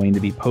all going to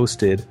be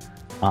posted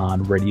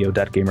on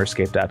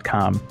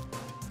radio.gamerescape.com.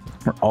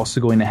 We're also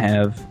going to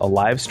have a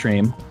live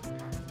stream.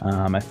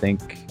 I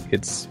think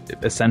it's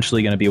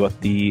essentially going to be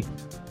what the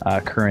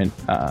current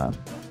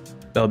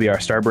LBR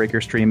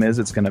Starbreaker stream is.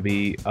 It's going to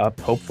be up,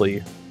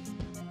 hopefully,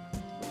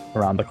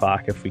 around the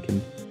clock if we can.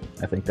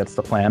 I think that's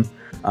the plan.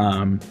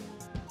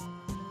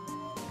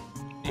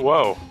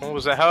 Whoa, what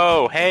was that?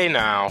 Oh, hey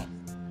now.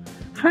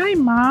 Hi,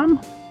 Mom.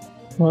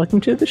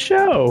 Welcome to the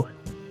show.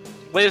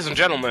 Ladies and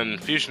gentlemen,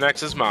 Fusion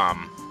X's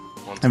mom.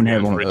 I haven't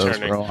had one of those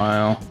for a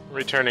while.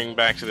 Returning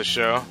back to the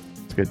show.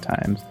 It's good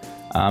times.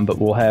 But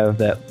we'll have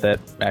that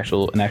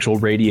actual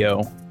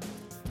radio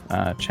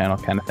channel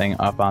kind of thing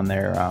up on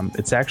there.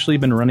 It's actually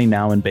been running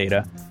now in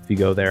beta. If you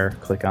go there,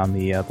 click on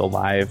the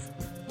live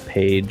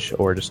page,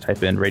 or just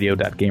type in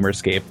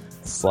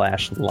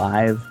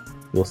radio.gamerescape/live.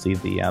 You'll see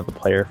the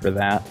player for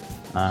that.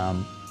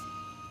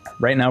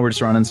 Right now we're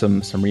just running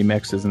some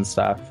remixes and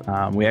stuff.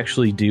 We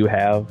actually do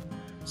have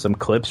some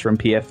clips from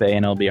PFA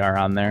and LBR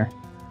on there.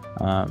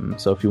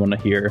 So if you want to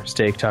hear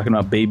Steak talking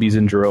about babies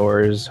in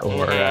drawers,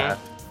 or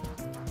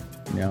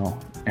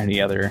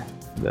any other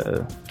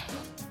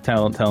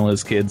telling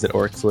his kids that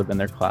orcs live in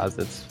their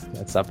closets,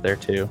 that's up there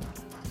too.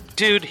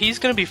 Dude, he's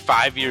gonna be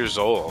 5 years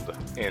old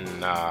in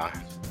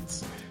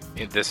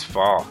this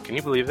fall. Can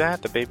you believe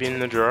that? The baby in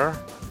the drawer.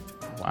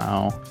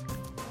 Wow.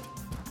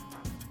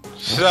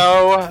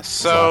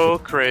 So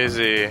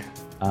crazy.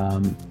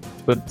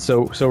 But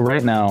so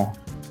right now,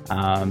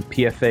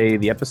 PFA,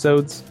 the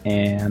episodes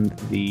and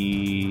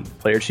the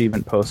player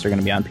achievement posts are going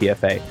to be on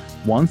PFA.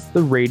 Once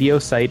the radio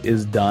site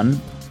is done,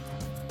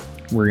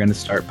 we're going to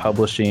start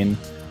publishing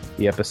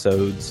the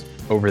episodes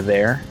over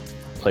there.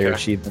 Player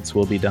achievements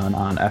will be done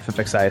on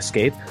FFXI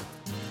Escape.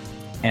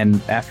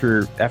 And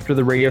after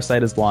the radio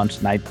site is launched,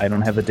 and I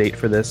don't have a date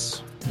for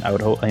this, I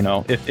would hope,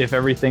 if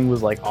everything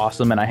was like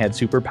awesome and I had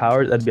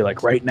superpowers, I'd be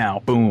like right now,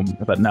 boom.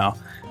 But no,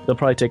 it'll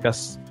probably take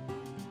us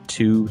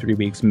 2-3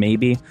 weeks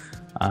maybe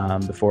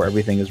before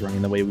everything is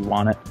running the way we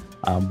want it.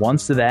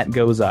 Once that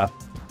goes up,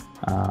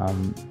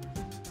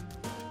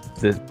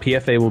 the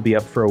PFA will be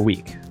up for a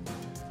week.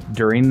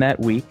 During that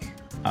week,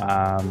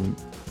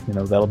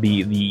 that'll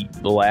be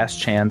the last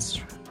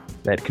chance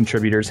that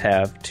contributors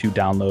have to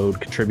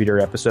download contributor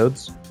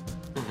episodes.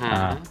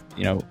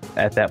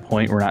 At that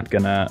point, we're not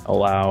going to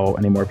allow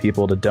any more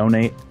people to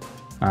donate.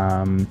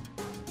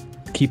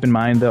 Keep in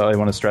mind, though, I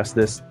want to stress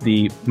this,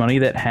 the money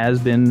that has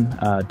been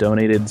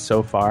donated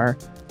so far,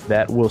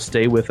 that will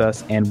stay with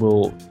us and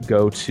will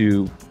go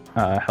to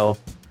help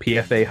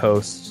PFA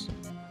hosts,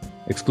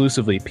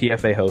 exclusively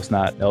PFA hosts,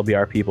 not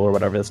LBR people or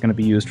whatever. That's going to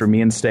be used for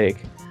me and Steak,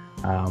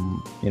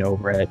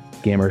 over at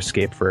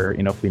Gamerscape for,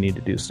 if we need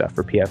to do stuff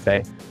for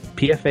PFA.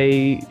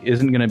 PFA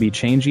isn't going to be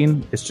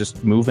changing. It's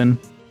just moving.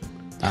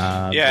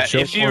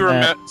 If you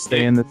remember,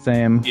 staying the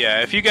same.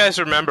 Yeah, if you guys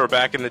remember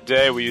back in the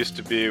day, we used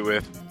to be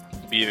with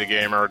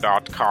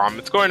BeTheGamer.com.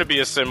 It's going to be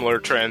a similar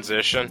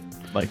transition.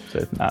 Like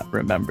to not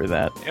remember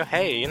that.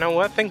 Hey, you know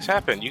what? Things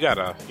happen. You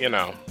gotta,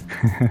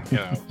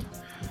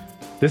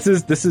 This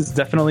is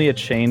definitely a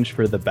change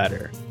for the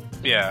better.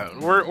 Yeah,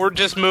 we're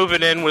just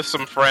moving in with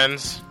some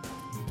friends,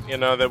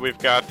 that we've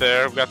got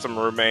there. We've got some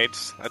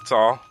roommates. That's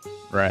all.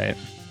 Right.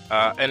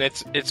 And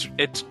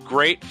it's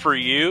great for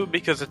you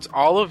because it's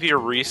all of your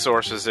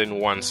resources in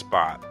one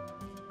spot.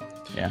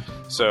 Yeah.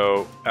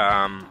 So,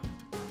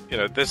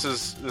 this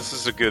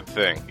is a good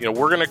thing.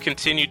 We're going to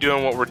continue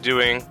doing what we're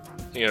doing.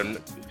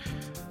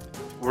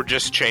 We're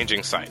just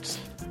changing sites.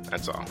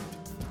 That's all.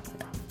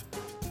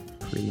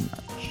 Pretty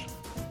much.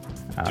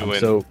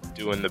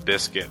 Doing the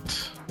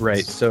biscuit.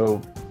 Right.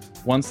 So,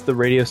 once the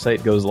radio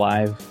site goes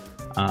live,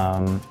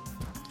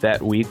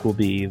 that week will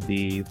be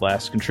the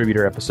last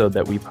contributor episode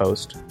that we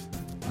post.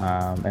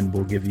 And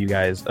we'll give you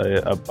guys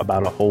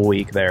about a whole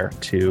week there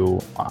to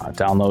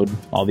download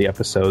all the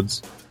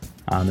episodes.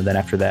 And then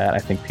after that, I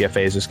think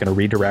PFA is just going to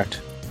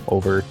redirect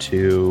over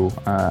to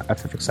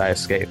FFXI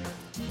Escape.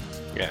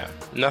 Yeah.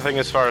 Nothing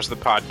as far as the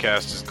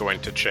podcast is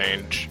going to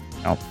change.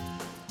 Nope.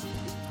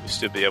 You'll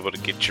still be able to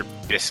get your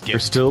biscuit.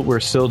 We're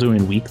still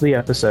doing weekly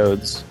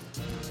episodes.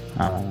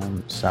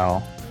 So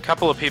a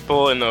couple of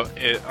people on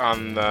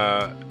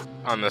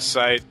the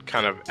site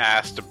kind of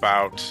asked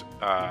about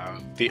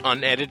the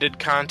unedited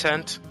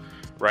content.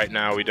 Right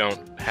now, we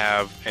don't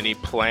have any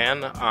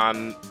plan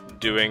on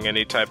doing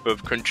any type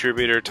of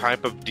contributor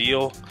type of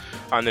deal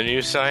on the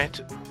new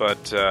site,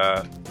 but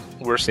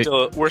we're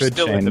still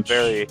in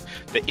the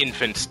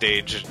infant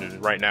stage,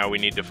 and right now we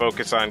need to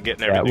focus on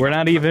getting everything. Yeah,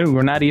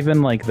 we're not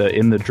even like the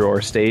in the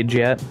drawer stage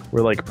yet.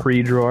 We're like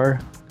pre-drawer.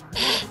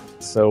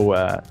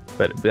 So,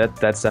 but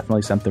that's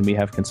definitely something we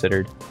have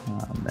considered,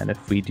 and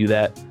if we do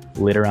that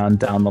later on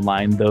down the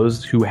line,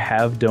 those who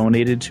have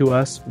donated to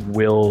us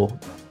will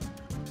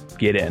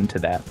get into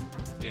that.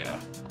 Yeah.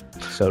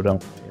 So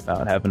don't worry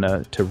about having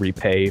to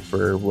repay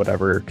for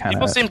whatever kind of...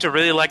 People seem to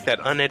really like that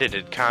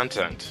unedited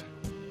content.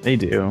 They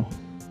do.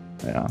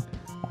 Yeah.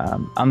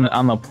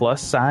 On the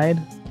plus side,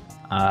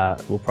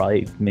 we'll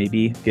probably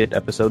maybe get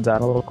episodes out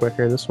a little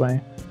quicker this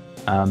way.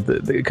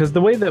 Because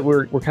the way that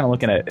we're kind of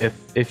looking at it,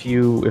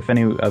 if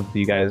any of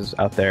you guys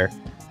out there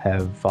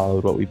have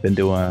followed what we've been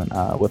doing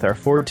with our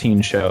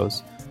 14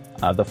 shows,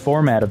 the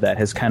format of that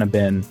has kind of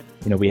been,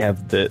 we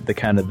have the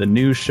kind of the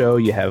news show,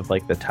 you have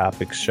like the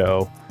topics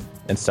show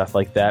and stuff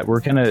like that. We're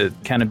gonna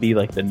kind of be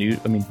like the new,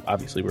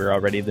 obviously we're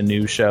already the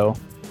news show,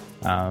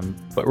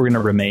 but we're gonna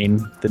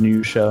remain the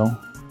news show.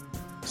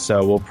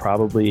 So we'll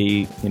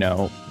probably,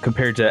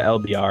 compared to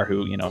LBR,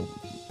 who,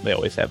 they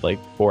always have like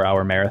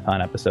 4-hour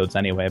marathon episodes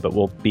anyway, but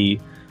we'll be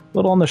a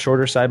little on the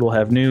shorter side. We'll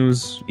have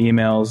news,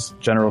 emails,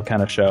 general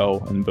kind of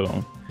show, and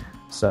boom.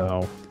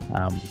 So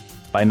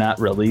by not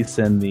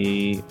releasing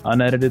the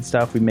unedited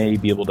stuff, we may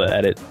be able to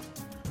edit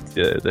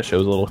the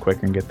shows a little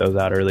quicker and get those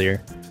out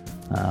earlier.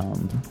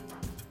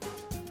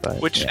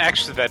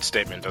 Actually, that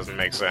statement doesn't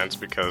make sense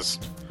because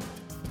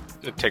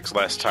it takes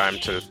less time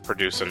to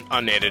produce an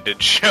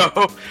unedited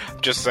show.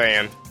 Just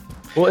saying.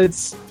 Well,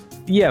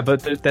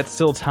 but that's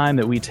still time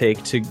that we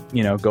take to,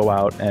 go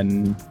out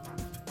and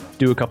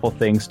do a couple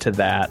things to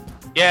that.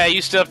 Yeah,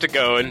 you still have to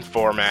go and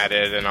format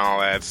it and all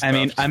that stuff.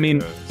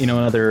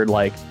 Another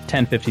like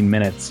 10-15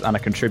 minutes on a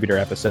contributor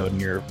episode and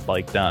you're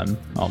like done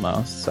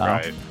almost. So.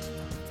 Right.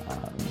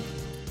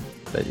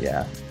 But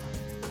yeah,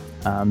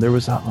 there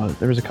was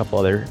a couple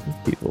other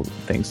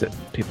things that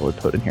people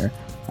had put in here.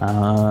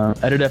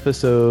 Edit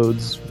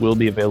episodes will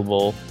be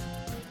available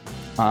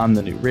on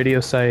the new radio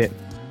site.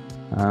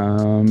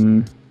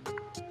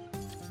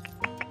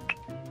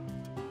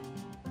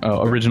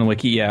 Original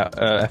wiki, yeah.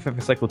 FF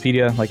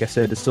Encyclopedia, like I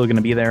said, is still going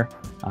to be there,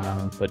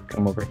 but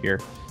come over here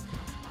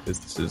because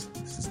this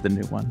is the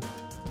new one.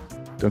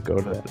 Don't go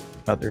to that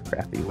other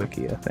crappy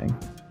Wikia thing.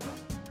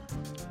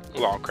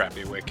 Well,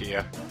 crappy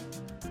Wikia.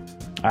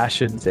 I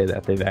shouldn't say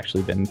that. They've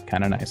actually been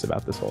kind of nice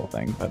about this whole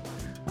thing. But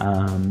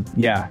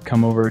yeah,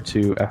 come over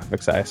to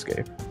FFXI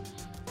Escape.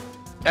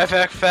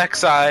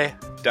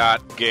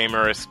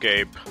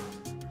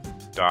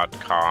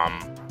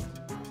 ffxi.gamerescape.com.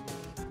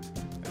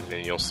 And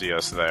then you'll see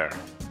us there.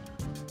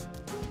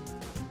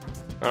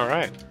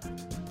 Alright.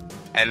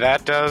 And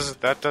that does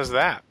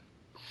that.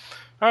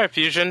 Alright,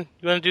 Fusion,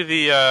 you want to do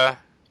the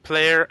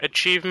player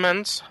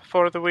achievements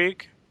for the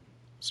week,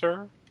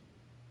 sir?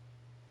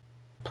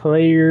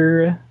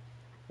 Player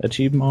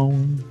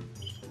achievements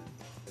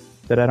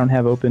that I don't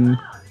have open.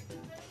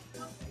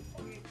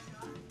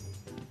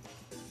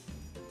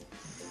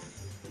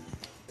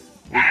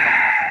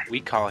 We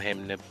call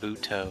him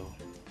Nabuto.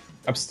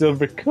 I'm still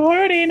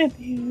recording it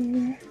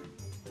here.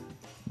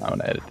 I'm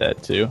gonna edit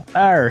that too.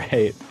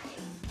 Alright.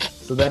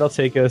 So that'll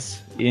take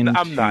us into...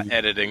 I'm not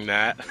editing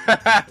that.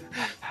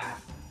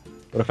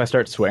 What if I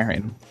start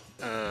swearing?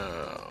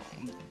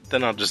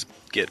 Then I'll just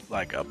get,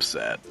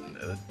 upset.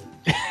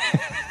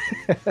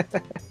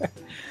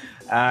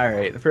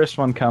 Alright, the first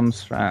one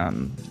comes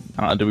from...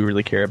 I don't know, do we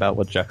really care about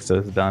what Juxta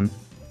has done?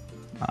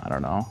 I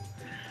don't know.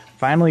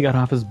 Finally got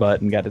off his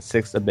butt and got his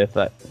 6th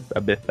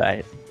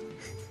Abithite.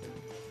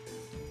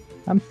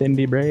 I'm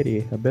Cindy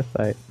Brady,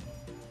 Abithite.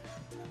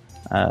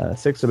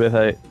 6th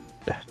Abithite,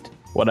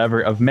 whatever,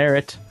 of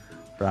merit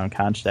from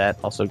Kronstadt.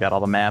 Also got all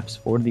the maps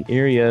for the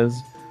areas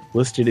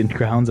listed in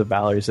Grounds of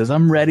Valor. He says,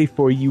 I'm ready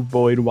for you,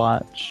 Void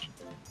Watch.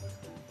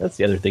 That's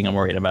the other thing I'm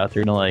worried about.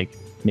 They're gonna,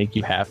 make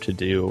you have to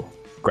do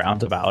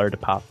Grounds of Valor to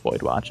pop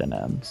Void Watch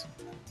NMs.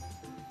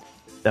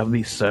 That would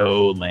be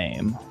so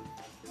lame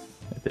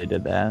if they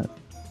did that.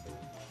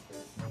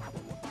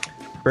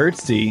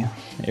 Birdsey,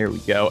 there we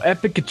go.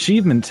 Epic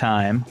achievement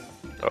time.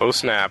 Oh,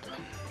 snap.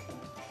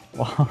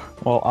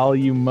 While all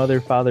you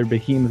mother father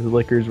behemoth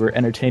lickers were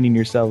entertaining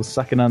yourselves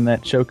sucking on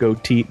that choco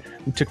teat,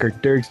 we took our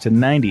dirgs to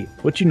 90.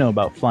 What you know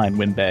about flying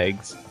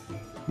windbags?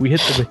 We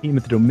hit the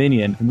behemoth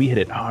dominion, and we hit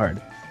it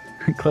hard.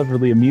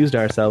 Cleverly amused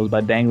ourselves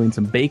by dangling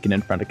some bacon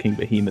in front of King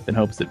Behemoth in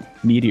hopes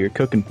that meteor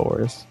cooking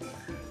for us.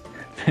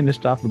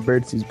 Finished off with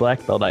Birdsea's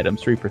black belt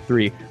items 3 for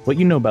 3. What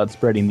you know about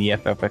spreading the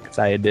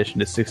FFXI edition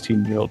to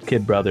 16-year-old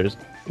kid brothers?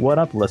 What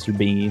up, lesser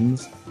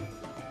beans?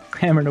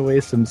 Hammered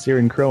away some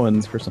Siren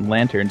Crowans for some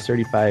lanterns,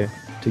 35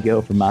 to go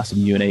for Massam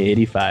UNA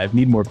 85.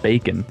 Need more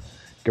bacon.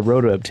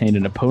 Garota obtained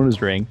an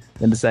opponent's ring,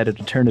 then decided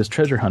to turn his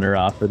treasure hunter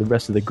off for the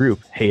rest of the group.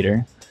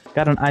 Hater.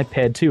 Got an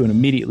iPad too and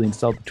immediately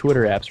installed the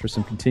Twitter apps for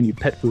some continued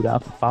pet food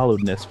alpha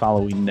followingness.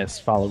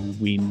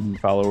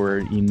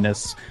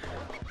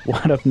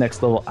 What up,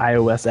 next level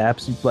iOS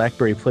apps? These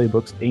BlackBerry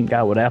playbooks ain't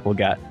got what Apple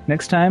got.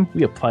 Next time,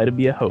 we apply to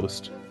be a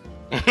host.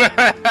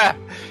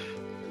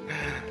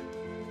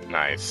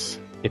 Nice.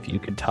 If you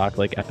could talk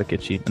like Epic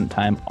Achievement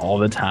Time all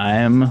the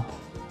time,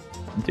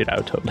 dude, I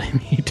would totally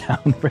be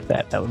down for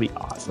that. That would be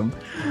awesome.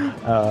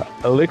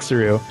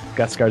 Elixiru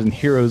got scars in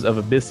Heroes of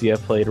Abyssia,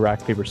 played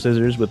rock, paper,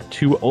 scissors with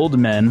 2 old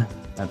men.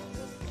 That's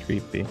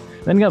creepy.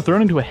 Then got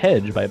thrown into a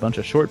hedge by a bunch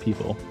of short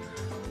people.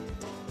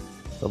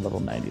 It's a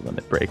level 90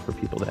 limit break for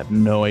people that have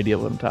no idea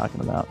what I'm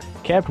talking about.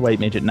 Capped White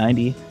Mage at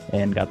 90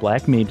 and got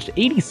Black Mage to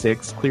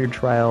 86. Cleared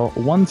trial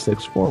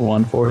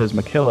 1641 for his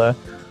Makilla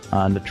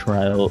on the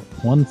trial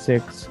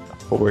 1642.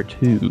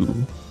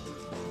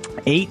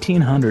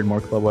 1,800 more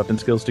club weapon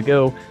skills to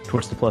go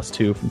towards the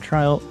 +2 from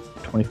trial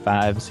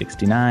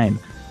 2569.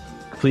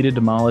 Completed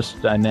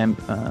demolished dynamic.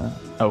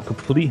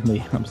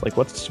 Completely. I was like,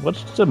 what's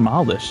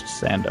demolished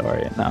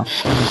Sandoria now?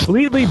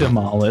 Completely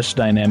demolished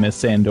Dynamis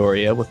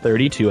Sandoria with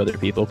 32 other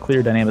people.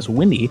 Cleared Dynamis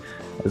Windy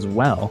as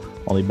well.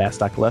 Only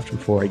Bastok left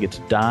before I get to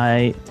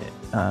die.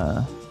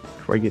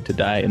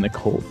 In the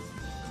cold.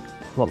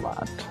 A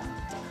lot.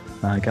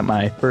 I got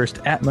my first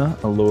Atma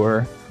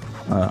Allure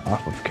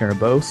off of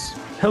Karabos.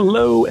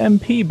 Hello,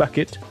 MP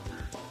Bucket.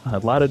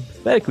 Allotted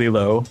pathetically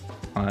low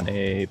on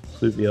a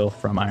Pluvial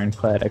from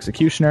Ironclad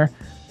Executioner,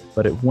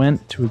 but it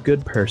went to a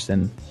good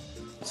person,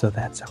 so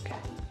that's okay.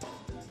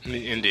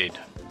 Indeed.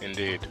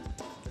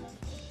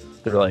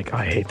 They're like, oh,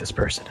 I hate this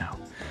person now.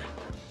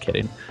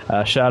 Kidding.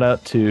 Shout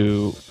out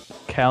to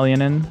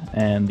Kalyanin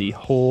and the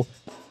whole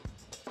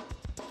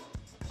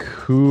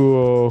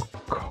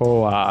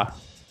Kuokoa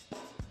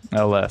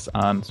LS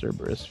on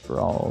Cerberus for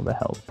all the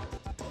help.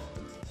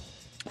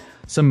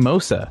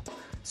 Samosa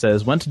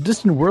says, went to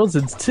Distant Worlds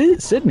in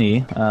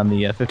Sydney on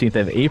the 15th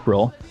of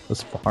April.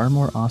 Was far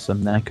more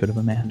awesome than I could have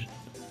imagined.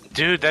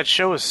 Dude, that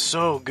show is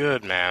so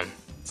good, man.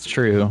 It's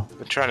true. I've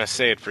been trying to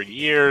say it for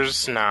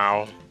years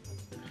now.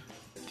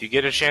 If you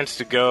get a chance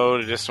to go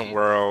to Distant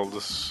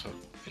Worlds,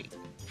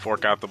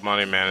 fork out the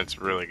money, man. It's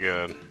really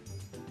good.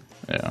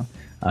 Yeah.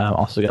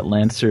 Also got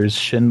Lancer's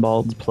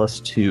Shinbalds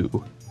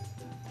 +2.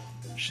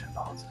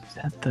 Shinbalds, is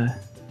that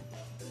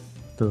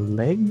the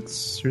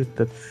legs or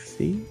the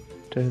feet?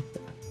 Or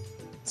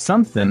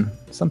something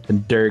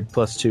Derg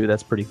 +2.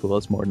 That's pretty cool.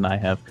 That's more than I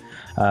have.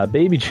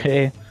 Baby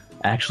J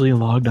actually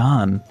logged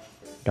on.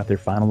 Got their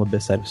final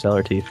Abyss side of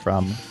Stellar Teeth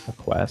from a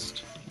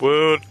quest.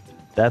 Woot.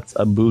 That's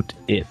about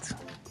it.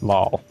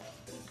 Lol.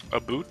 A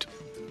boot?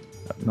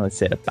 No, I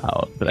said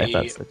about, but I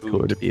thought it's boot.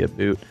 cooler to be a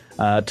boot.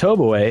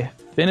 Toboe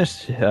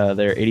finished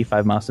their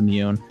 85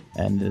 Masamune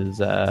and is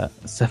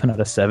 7 out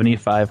of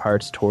 75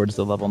 hearts towards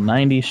the level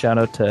 90. Shout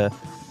out to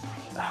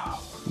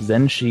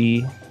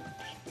Zenshi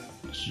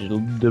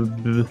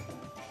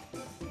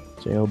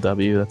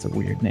JLW. That's a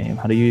weird name.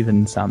 How do you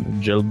even sound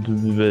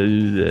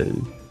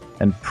JLW?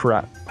 And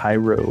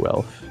Pyro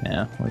Elf.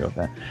 Yeah, we'll go with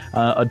that.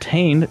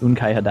 Obtained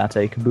Unkai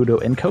Hadate,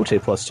 Kabuto, and Kote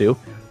 +2.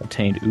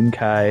 Obtained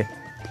Unkai,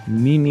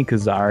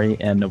 Mimikazari,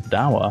 and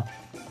Nodawa.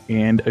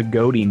 And a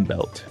Goating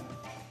belt.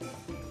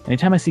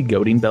 Anytime I see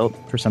Goating belt,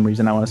 for some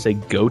reason I want to say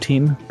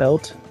Goating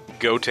belt.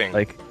 Goating.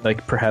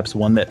 Like perhaps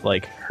one that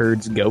like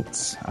herds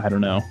goats. I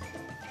don't know.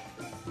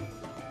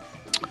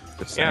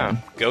 Yeah,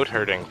 goat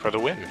herding for the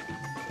win.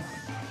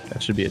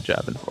 That should be a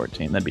job in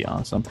 14. That'd be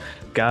awesome.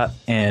 Got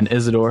an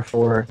Isidore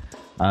for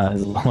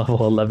his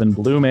level 11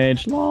 Blue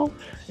Mage, lol,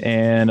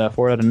 and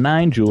 4 out of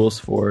 9 jewels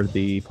for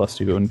the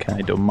 +2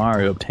 Unkai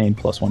Domaru. Obtained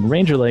 +1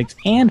 Ranger Legs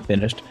and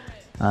finished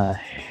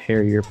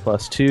Harrier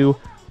 +2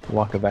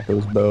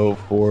 Wakavako's Bow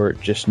for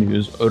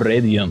Jishnu's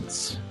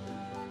Radiance.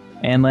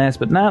 And last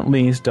but not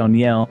least,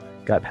 Doniel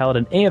got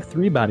Paladin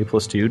AF3 Body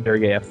 +2,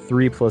 Dark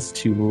AF3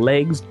 +2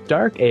 Legs,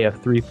 Dark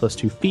AF3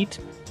 +2 Feet,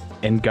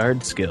 and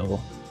Guard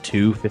Skill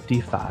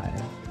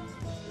 255.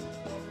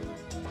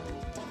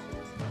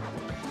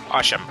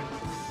 Awesome.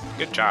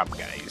 Good job,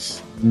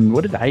 guys.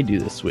 What did I do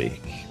this week?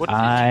 What did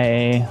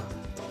I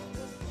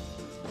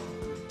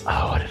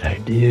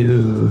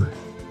do?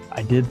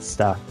 I did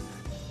stuff.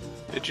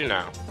 Did you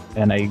now?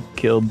 And I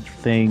killed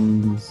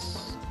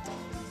things.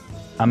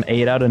 I'm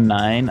 8 out of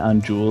 9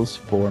 on jewels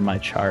for my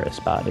Charis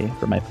body,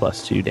 for my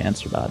 +2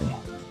 Dancer body.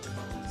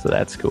 So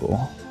that's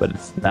cool. But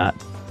it's not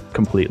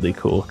completely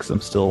cool because I'm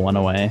still 1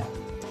 away.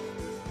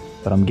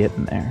 But I'm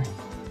getting there.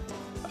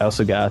 I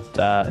also got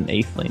an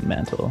Aethling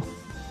mantle.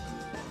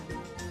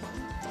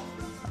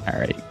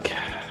 Alright.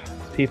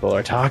 People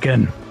are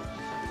talking.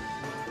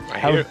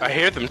 I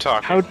hear them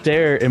talking. How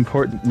dare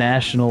important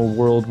national,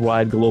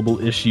 worldwide, global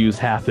issues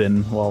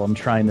happen while I'm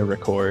trying to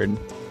record?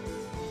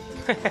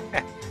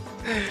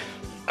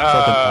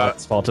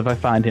 It's fault if I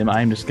find him.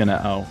 I'm just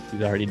gonna... Oh,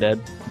 he's already dead?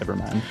 Never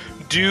mind.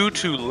 Due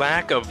to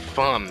lack of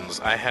funds,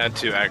 I had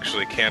to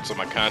actually cancel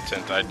my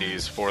content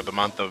IDs for the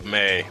month of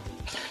May.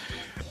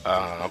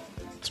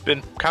 It's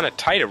been kind of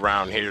tight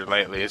around here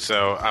lately,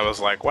 so I was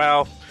like,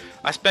 well,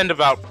 I spend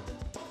about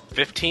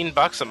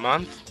 $15 a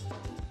month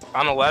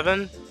on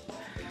 11,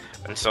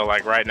 and so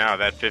like right now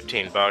that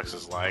 $15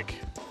 is like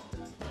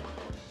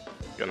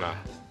gonna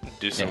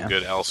do some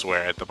good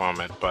elsewhere at the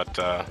moment.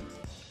 But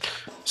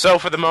so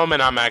for the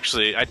moment, I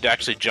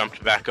actually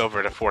jumped back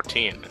over to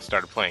 14 and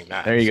started playing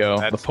that. There you go,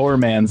 the poor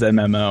man's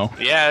MMO.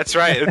 Yeah, that's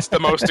right. It's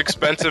the most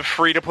expensive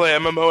free-to-play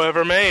MMO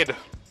ever made.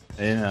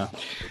 Yeah.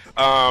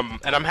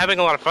 And I'm having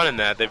a lot of fun in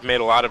that. They've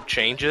made a lot of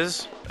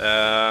changes.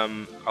 A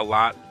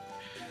lot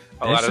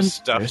of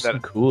stuff. There's some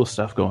cool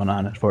stuff going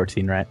on at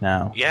 14 right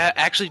now. Yeah,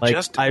 actually, like,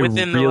 just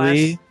within the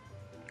last...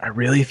 I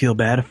really feel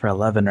bad for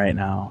 11 right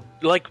now.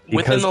 Like,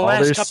 within the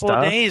last couple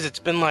of days, it's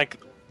been like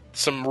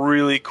some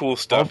really cool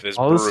stuff is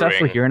brewing. All the stuff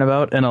we're hearing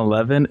about in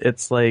 11,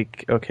 it's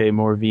like, okay,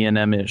 more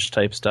VNM-ish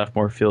type stuff,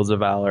 more Fields of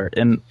Valor.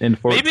 In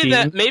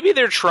 14... Maybe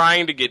they're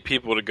trying to get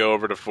people to go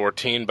over to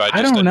 14 by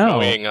just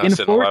annoying us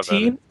in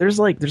 14, 11. There's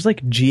like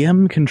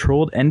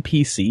GM-controlled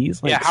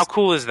NPCs. Like, yeah, how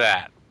cool is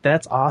that?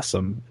 That's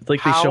awesome. Like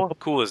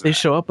cool is that? They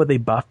show up, but they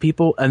buff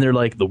people, and they're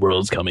like, the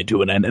world's coming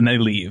to an end, and they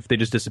leave. They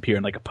just disappear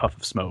in like a puff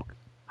of smoke.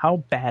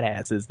 How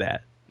badass is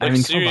that? Like, I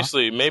mean,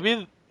 seriously,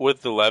 maybe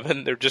with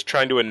 11, they're just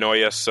trying to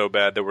annoy us so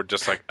bad that we're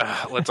just like,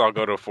 let's all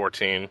go to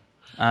 14.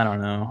 I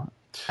don't know.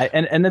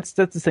 And that's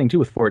the thing, too,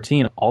 with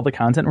 14. All the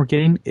content we're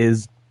getting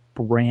is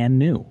brand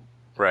new.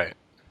 Right.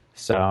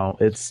 So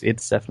it's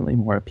definitely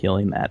more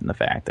appealing that and the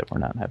fact that we're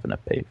not having to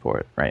pay for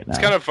it right now.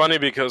 It's kind of funny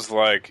because,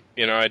 like,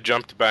 you know, I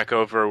jumped back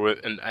over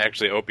and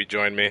actually Opie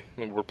joined me.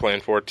 We're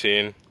playing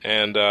 14,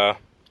 and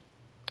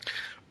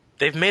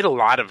they've made a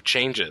lot of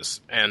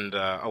changes, and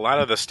a lot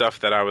of the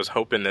stuff that I was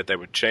hoping that they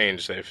would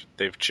change,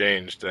 they've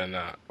changed. And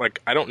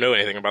like, I don't know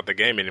anything about the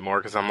game anymore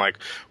because I'm like,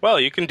 well,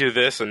 you can do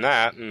this and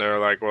that, and they're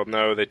like, well,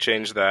 no, they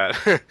changed that.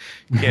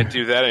 You can't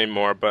do that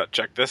anymore. But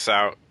check this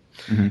out.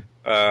 Mm-hmm.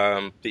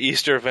 The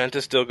Easter event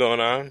is still going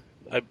on.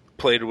 I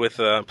played with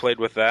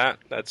that.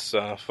 That's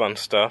fun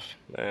stuff,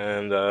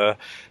 and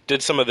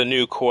did some of the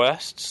new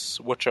quests,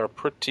 which are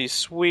pretty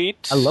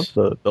sweet. I love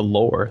the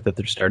lore that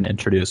they're starting to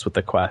introduce with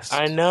the quests.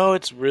 I know,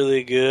 it's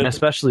really good, and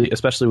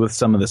especially with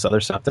some of this other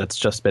stuff that's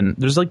just been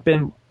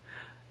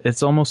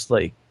it's almost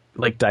like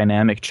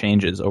dynamic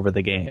changes over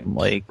the game.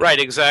 Like, right,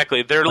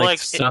 exactly. They're like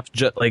stuff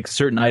like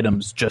certain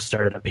items just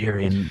started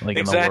appearing like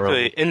in the world.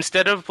 Exactly.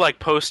 Instead of like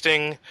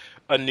posting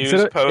a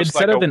news post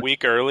like a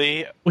week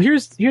early. Well,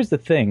 here's the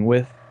thing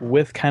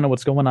with kind of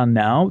what's going on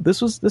now.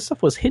 This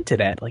stuff was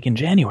hinted at like in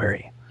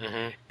January,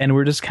 mm-hmm. and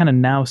we're just kind of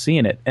now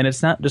seeing it. And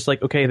it's not just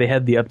like, okay, they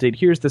had the update.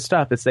 Here's the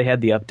stuff. It's they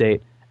had the update,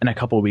 and a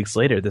couple of weeks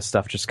later, this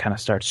stuff just kind of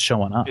starts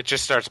showing up. It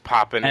just starts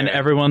popping, and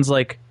everyone's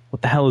like,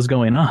 what the hell is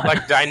going on?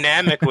 Like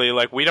dynamically,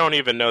 like we don't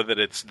even know that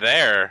it's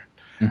there,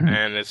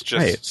 and it's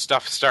just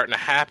stuff starting to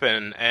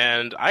happen,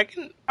 and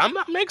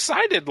I'm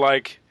excited.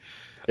 Like,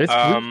 it's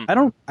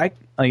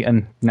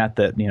and not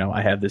that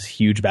I have this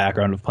huge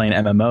background of playing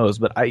MMOs,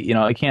 but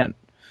I can't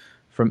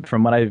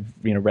from what I've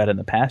read in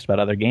the past about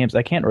other games,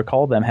 I can't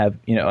recall them have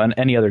on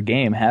any other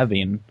game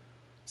having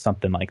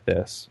something like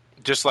this.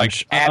 Just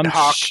like ad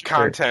hoc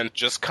content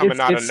just coming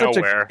out of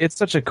nowhere. It's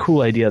such a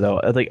cool idea, though.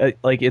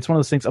 Like it's one of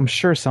those things. I'm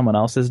sure someone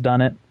else has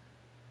done it,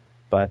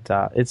 but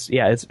it's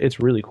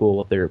really cool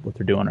what they're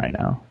doing right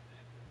now.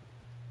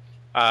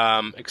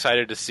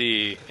 Excited to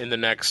see in the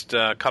next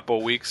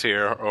couple weeks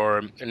here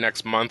or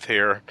next month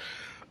here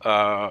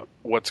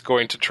what's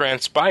going to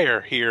transpire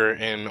here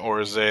in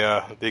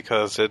Orzea,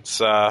 because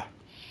it's I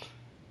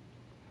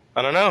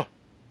don't know.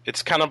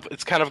 It's kind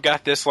of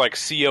got this like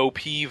COP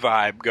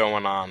vibe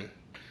going on.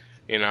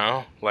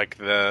 Like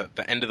the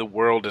end of the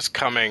world is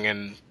coming,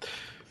 and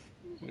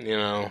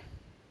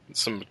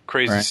some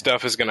crazy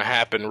stuff is going to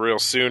happen real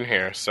soon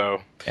here.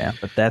 So yeah,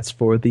 but that's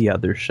for the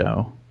other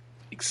show.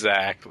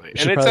 Exactly,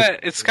 and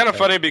it's kind of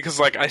funny because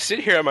like I sit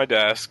here at my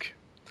desk,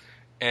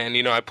 and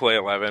I play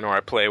 11 or I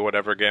play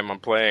whatever game I'm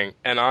playing,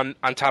 and on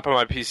top of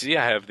my PC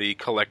I have the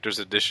collector's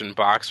edition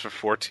box for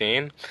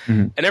 14,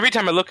 and every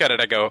time I look at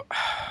it I go,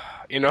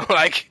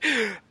 like.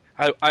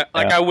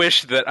 I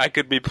wish that I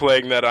could be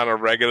playing that on a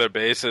regular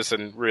basis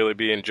and really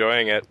be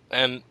enjoying it.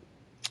 And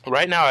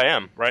right now I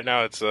am. Right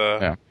now it's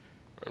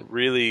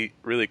really,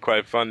 really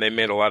quite fun. They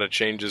made a lot of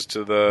changes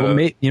to the... Well,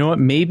 you know what?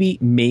 Maybe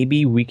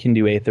we can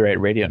do Aetheryte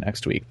Radio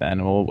next week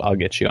then. I'll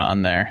get you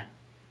on there.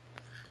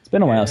 It's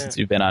been a while since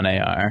you've been on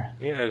AR.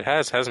 Yeah, it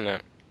has, hasn't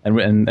it?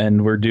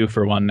 And we're due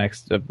for one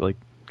next, like,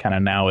 kind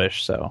of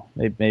now-ish, so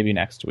maybe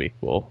next week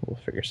we'll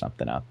figure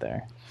something out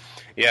there.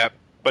 Yeah.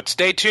 But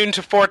stay tuned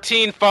to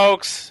 14,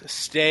 folks.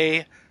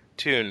 Stay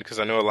tuned, because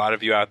I know a lot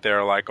of you out there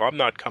are like, I'm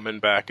not coming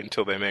back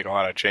until they make a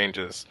lot of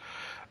changes.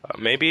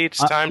 Maybe it's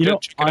time to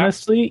check it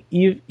honestly,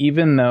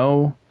 even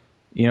though,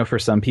 for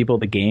some people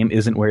the game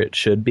isn't where it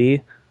should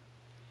be,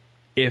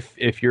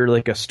 if you're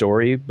like a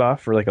story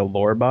buff or like a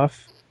lore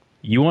buff,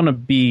 you want to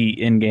be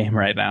in-game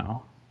right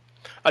now.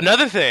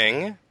 Another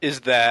thing is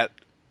that,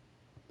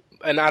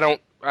 and I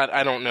don't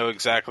know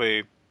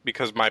exactly...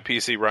 because my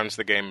PC runs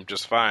the game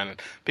just fine.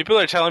 People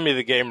are telling me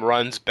the game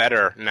runs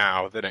better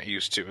now than it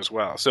used to as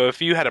well. So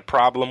if you had a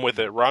problem with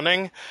it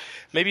running,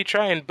 maybe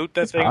try and boot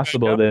that thing. It's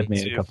possible they've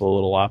made a couple of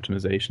little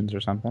optimizations or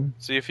something.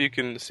 See if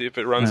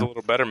it runs a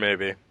little better,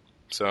 maybe.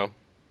 So,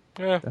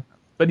 yeah.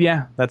 But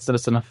yeah, that's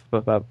enough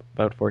about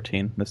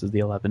 14. This is the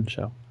 11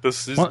 show.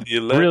 This is the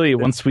 11. Really,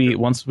 once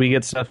we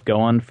get stuff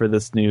going for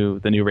the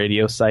new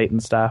radio site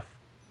and stuff,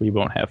 we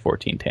won't have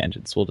 14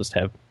 tangents. We'll just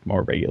have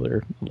more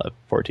regular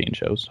 14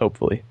 shows,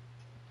 hopefully.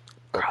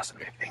 Crossing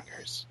my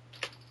fingers.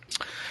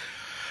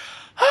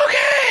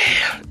 Okay.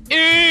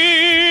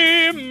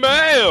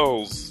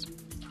 Emails.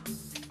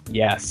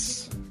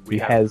 Yes, we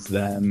has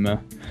them.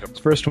 This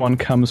first one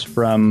comes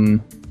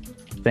from...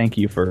 Thank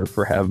you for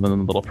having a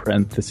little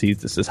parentheses.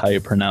 This is how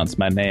you pronounce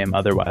my name.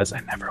 Otherwise,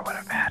 I never would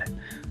have had it.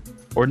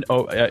 Or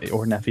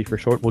Neffy for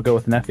short. We'll go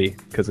with Neffy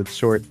because it's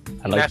short.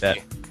 I like that.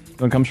 This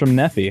one comes from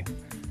Neffy.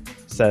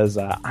 Says,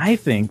 I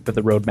think that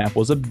the roadmap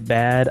was a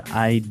bad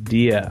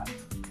idea,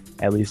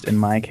 at least in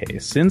my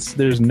case. Since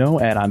there's no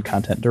add-on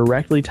content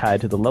directly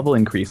tied to the level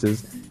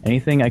increases,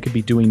 anything I could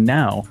be doing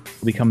now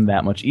will become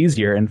that much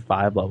easier in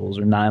 5 levels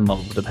or 9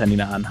 levels,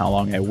 depending on how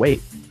long I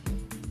wait.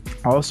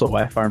 Also,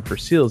 I farm for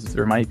seals, as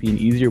there might be an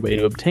easier way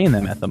to obtain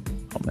them at the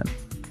moment.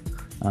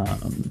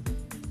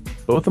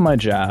 Both of my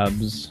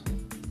jobs,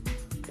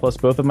 plus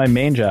both of my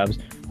main jobs,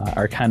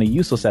 are kind of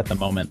useless at the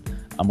moment.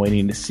 I'm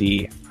waiting to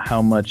see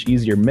how much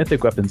easier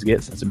mythic weapons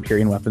get, since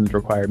Empyrean weapons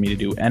require me to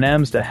do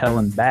NMs to hell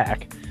and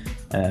back,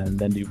 and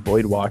then do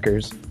Void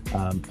Walkers.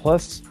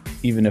 Plus,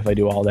 even if I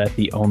do all that,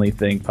 the only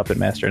thing Puppet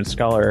Master and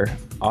Scholar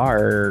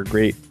are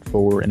great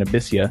for in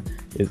Abyssia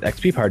is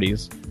XP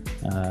parties,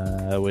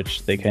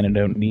 which they kind of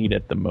don't need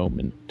at the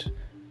moment.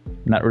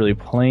 I'm not really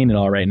playing it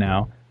all right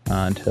now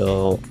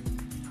until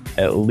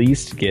at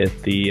least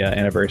get the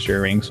anniversary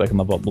ring, so I can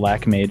level up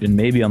Black Mage and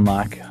maybe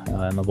unlock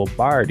and level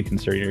Bard,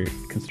 considering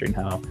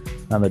how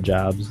none of the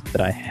jobs that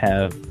I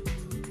have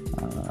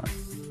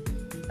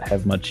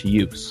much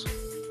use.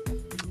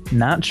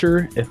 Not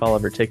sure if I'll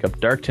ever take up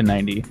Dark to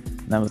 90.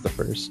 That was the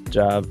first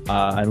job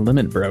I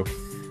limit broke.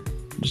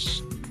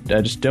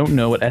 I just don't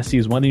know what SE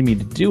is wanting me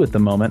to do at the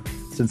moment,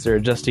 since they're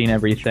adjusting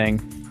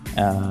everything,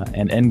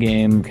 and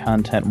endgame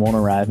content won't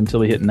arrive until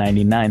we hit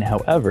 99.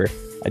 However,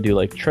 I do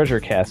like treasure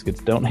caskets.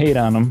 Don't hate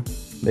on them.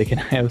 They can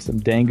have some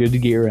dang good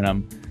gear in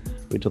them.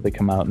 Wait till they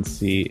come out and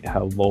see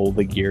how low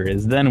the gear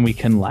is. Then we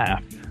can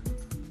laugh.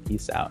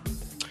 Peace out.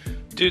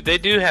 Dude, they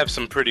do have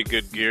some pretty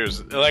good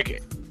gears.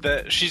 Like,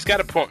 she's got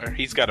a point, or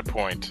he's got a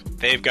point.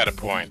 They've got a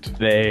point.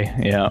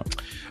 Yeah.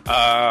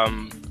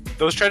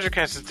 Those treasure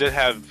caskets did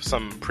have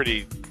some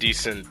pretty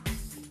decent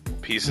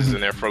pieces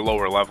in there for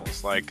lower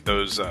levels, like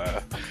those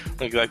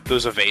like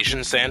those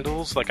evasion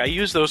sandals. Like, I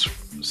use those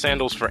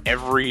sandals for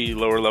every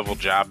lower level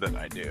job that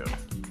I do.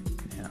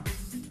 Yeah.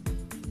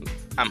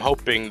 I'm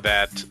hoping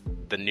that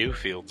the new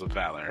Fields of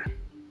Valor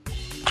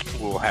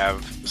will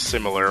have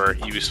similar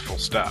useful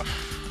stuff.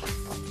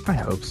 I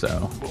hope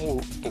so.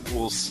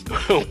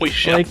 We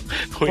shall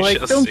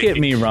don't see. get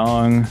me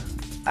wrong.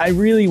 I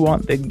really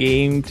want the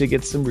game to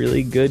get some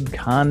really good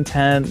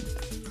content,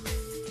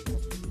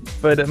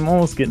 but I'm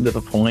almost getting to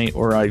the point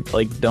where I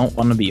don't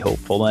want to be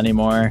hopeful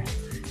anymore.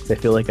 'Cause I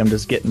feel like I'm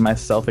just getting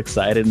myself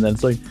excited, and then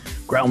it's like,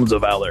 Grounds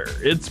of Valor.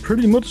 It's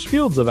pretty much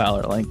Fields of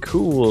Valor. Like,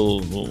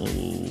 cool.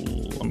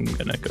 I'm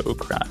gonna go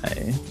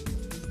cry.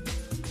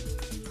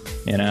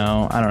 You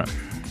know, I don't know.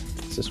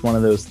 It's just one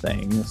of those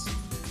things,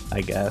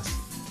 I guess.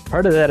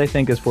 Part of that, I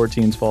think, is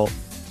 14's fault.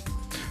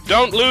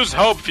 Don't lose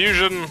hope,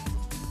 Fusion.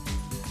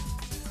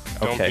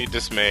 Don't Okay. be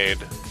dismayed.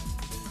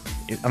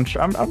 I'm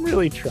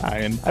really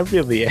trying. I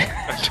really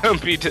am.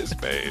 Don't be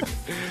dismayed.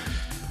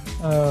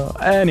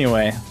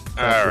 Anyway.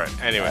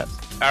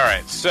 All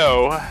right.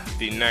 So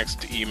the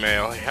next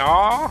email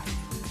here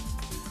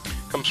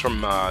comes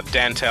from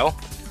Dantel.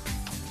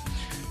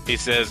 He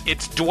says,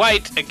 "It's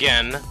Dwight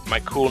again. My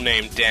cool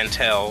name,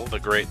 Dantel, the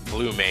great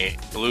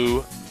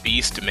blue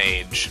beast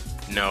mage.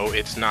 No,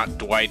 it's not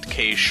Dwight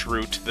K.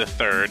 Schrute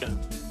III.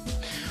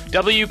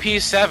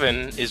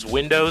 WP7 is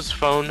Windows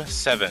Phone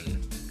 7.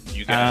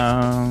 You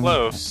guys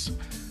close,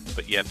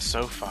 but yet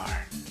so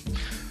far."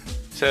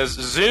 Says,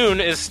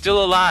 "Zune is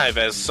still alive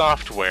as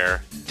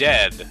software,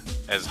 dead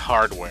as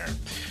hardware.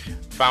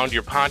 Found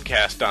your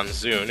podcast on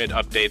Zune. It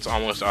updates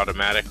almost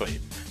automatically.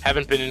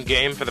 Haven't been in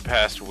game for the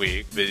past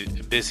week.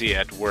 Busy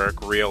at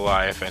work, real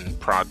life, and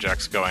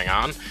projects going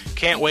on.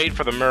 Can't wait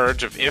for the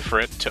merge of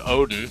Ifrit to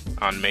Odin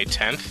on May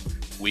 10th.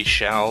 We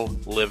shall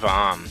live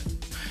on.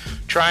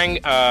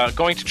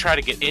 Going to try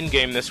to get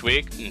in-game this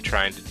week and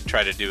try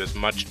to do as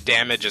much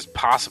damage as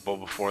possible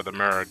before the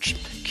merge.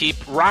 Keep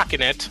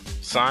rocking it.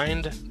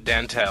 Signed,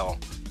 Dantel,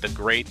 the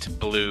great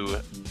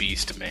blue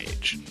beast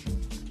mage."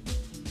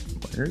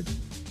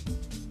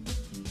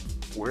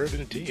 Word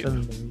indeed.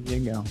 There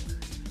you go.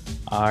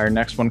 Our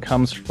next one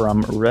comes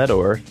from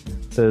Redor.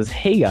 It says,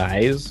 "Hey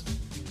guys."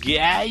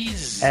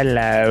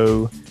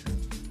 Hello.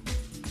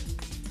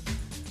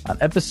 On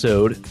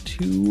episode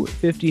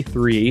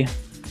 253,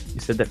 you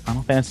said that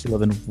Final Fantasy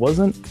XI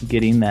wasn't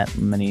getting that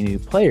many new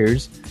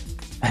players,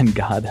 and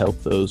God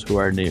help those who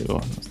are new.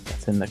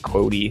 That's in the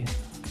quotey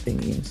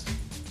thingies.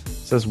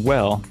 It says,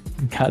 "Well,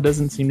 God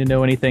doesn't seem to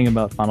know anything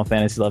about Final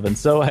Fantasy XI,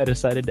 so I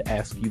decided to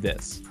ask you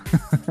this."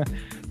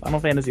 Final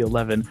Fantasy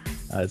XI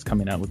is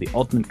coming out with the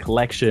Ultimate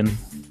Collection.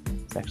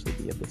 It's actually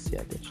the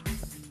Abyssia edition.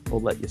 We'll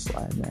let you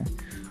slide there.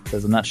 It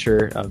says, "I'm not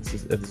sure if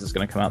this is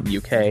going to come out in the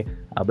UK,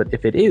 but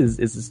if it is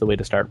this the way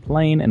to start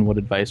playing, and what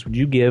advice would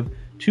you give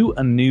to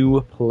a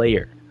new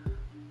player?"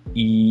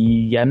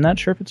 Yeah, I'm not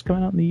sure if it's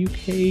coming out in the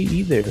UK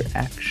either,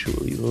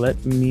 actually.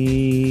 Let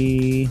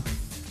me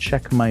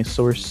check my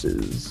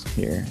sources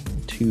here.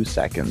 2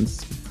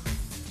 seconds.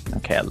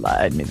 Okay, I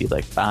lied. Maybe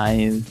like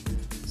 5,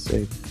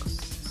 6,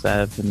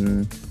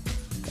 7,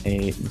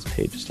 8. This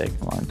page is taking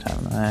a long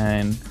time.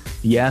 9.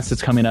 Yes,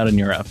 it's coming out in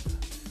Europe.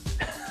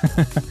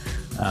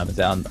 It's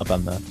down up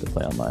on the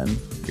Play Online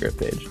Europe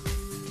page.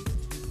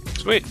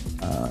 Sweet.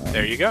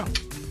 There you go.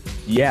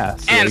 Yeah.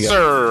 So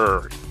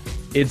Answer!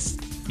 It's,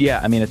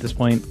 I mean, at this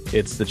point,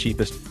 it's the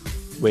cheapest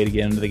way to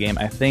get into the game.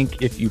 I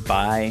think if you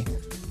buy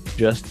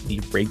just the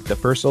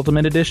first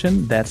Ultimate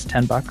Edition, that's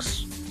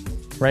 $10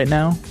 right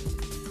now.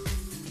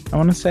 I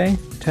want to say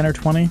 10 or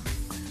 20.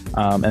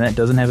 And that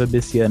doesn't have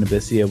Abyssia, and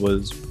Abyssia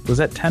was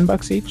that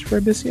 $10 each for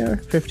Abyssia or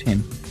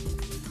 15?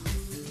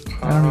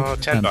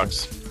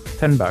 $10.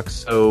 $10.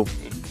 So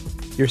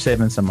you're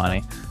saving some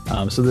money.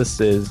 So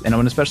this is, and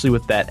especially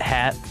with that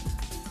hat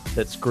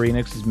that Square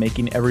Enix is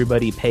making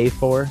everybody pay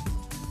for.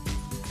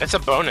 It's a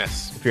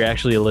bonus. If you're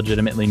actually a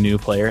legitimately new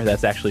player,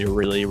 that's actually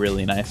really,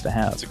 really nice to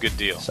have. It's a good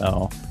deal.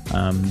 So,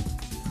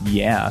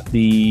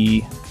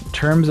 the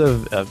terms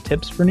of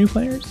tips for new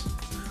players.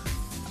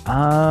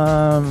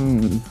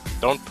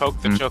 Don't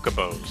poke the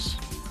chocobos.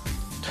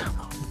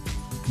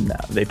 No,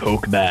 they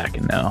poke back.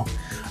 No.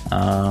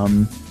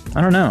 I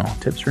don't know.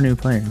 Tips for new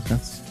players.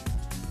 That's.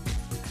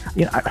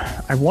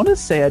 I want to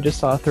say I just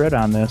saw a thread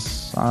on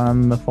this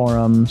on the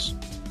forums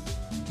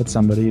that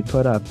somebody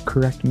put up.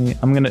 Correct me.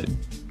 I'm gonna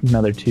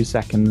another 2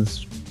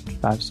 seconds,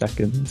 5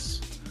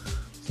 seconds.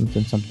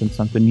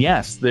 Something.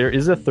 Yes, there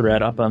is a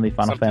thread up on the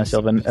Final Fantasy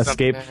XI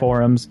Escape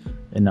forums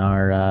in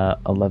our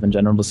 11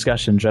 general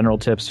discussion, general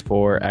tips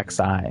for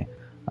XI.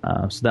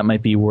 So that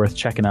might be worth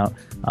checking out.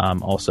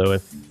 Also,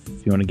 if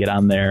you want to get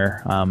on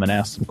there and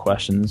ask some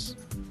questions,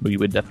 we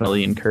would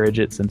definitely encourage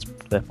it since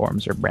the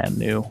forums are brand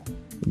new.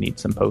 We need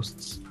some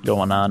posts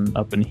going on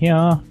up in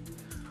here.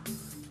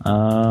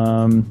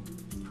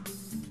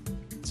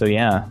 So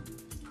yeah,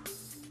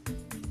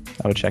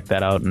 I would check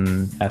that out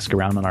and ask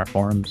around on our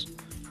forums.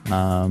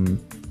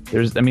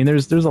 There's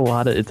a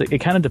lot of it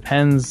kind of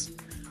depends,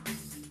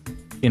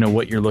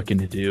 what you're looking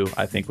to do.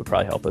 I think would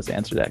probably help us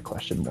answer that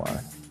question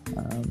more.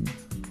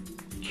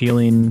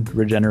 Healing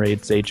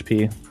regenerates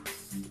HP.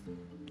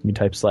 You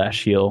type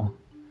 /heal.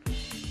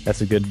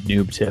 That's a good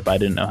noob tip. I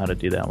didn't know how to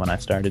do that when I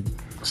started.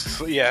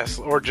 Yes,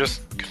 or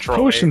just natural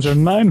Potions age. are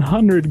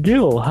 900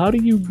 gil. How do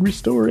you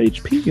restore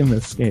HP in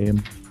this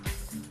game?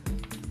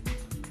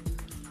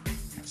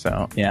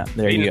 So yeah,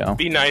 there you go.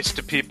 Be nice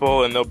to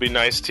people, and they'll be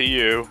nice to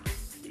you.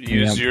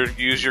 Use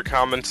your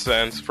common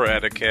sense for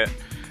etiquette.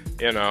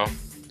 You know,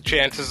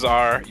 chances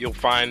are you'll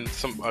find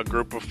a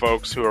group of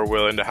folks who are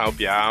willing to help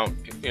you out.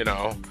 You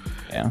know.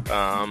 Yeah.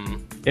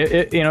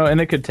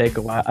 And it could take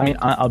a while. I mean,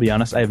 I'll be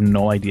honest. I have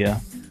no idea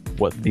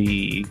what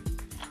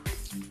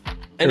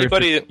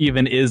anybody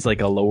even is like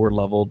a lower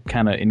level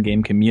kind of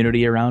in-game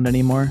community around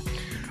anymore.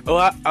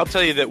 Well, I'll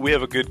tell you that we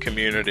have a good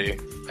community,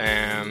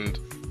 and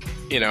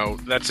you know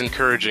that's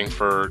encouraging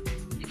for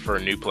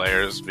new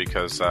players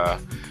because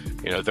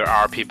you know there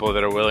are people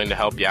that are willing to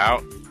help you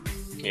out,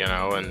 you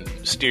know, and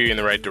steer you in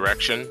the right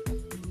direction.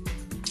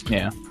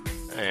 Yeah,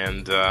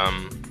 and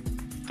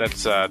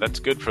that's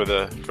good for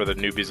the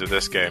newbies of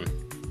this game.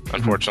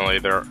 Unfortunately,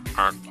 there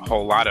aren't a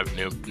whole lot of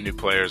new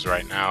players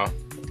right now.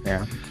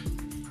 Yeah.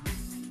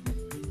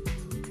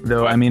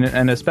 Though, I mean,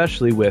 and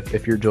especially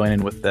if you're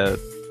joining with the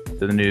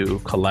new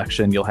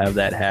collection, you'll have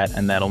that hat,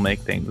 and that'll make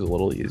things a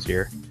little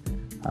easier.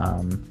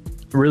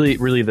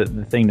 Really,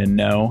 the thing to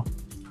know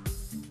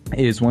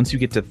is once you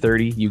get to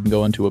 30, you can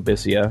go into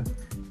Abyssia,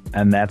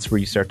 and that's where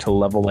you start to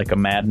level like a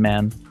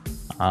madman.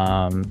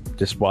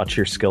 Just watch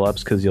your skill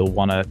ups, because you'll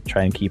want to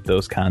try and keep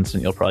those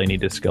constant. You'll probably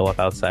need to skill up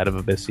outside of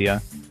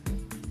Abyssia.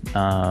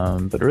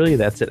 But really,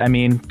 that's it. I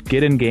mean,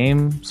 get in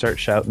game, start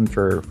shouting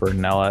for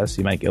Nellis.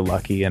 You might get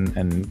lucky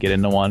and get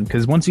into one.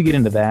 Because once you get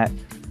into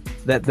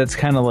that's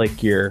kind of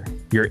like you're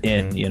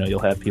in. You know, you'll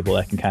have people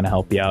that can kind of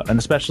help you out. And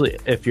especially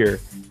if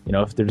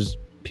if there's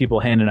people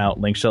handing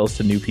out link shells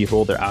to new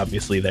people, they're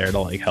obviously there to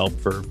like help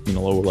for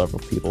lower level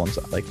people and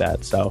stuff like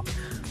that. So,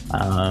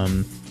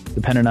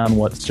 depending on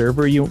what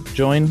server you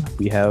join,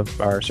 we have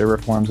our server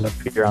forums up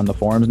here on the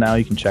forums now.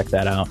 You can check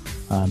that out.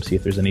 See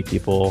if there's any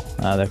people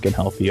that can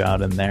help you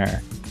out in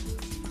there.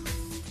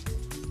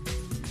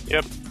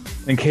 Yep.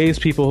 In case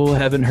people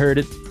haven't heard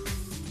it,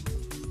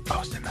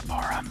 post in the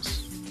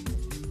forums.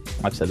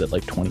 I've said it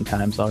like 20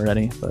 times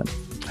already, but...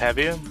 Have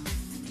you?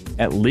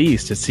 At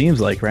least, it seems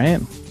like,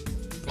 right?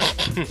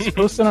 Just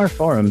post in our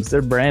forums.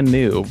 They're brand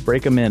new.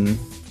 Break them in.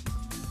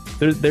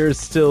 There's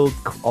still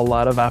a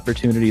lot of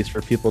opportunities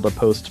for people to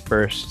post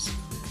firsts,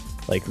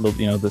 like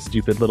the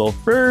stupid little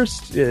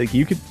first.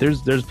 You could.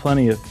 There's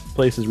plenty of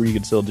places where you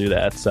could still do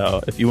that.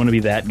 So if you want to be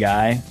that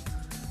guy,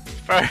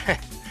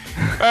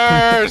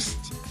 first.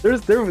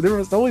 there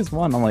was always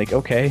one. I'm like,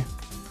 okay,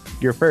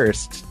 you're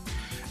first.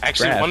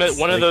 Actually,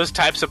 one of those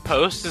types of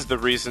posts is the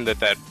reason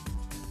that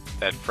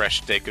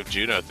Fresh Steak of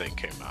Juno thing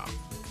came out.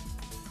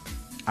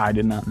 I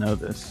did not know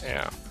this.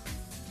 Yeah.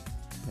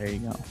 There you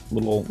go.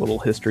 Little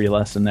history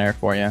lesson there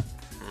for you.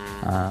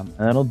 And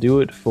that'll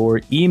do it for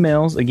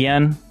emails.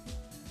 Again,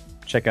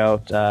 check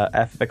out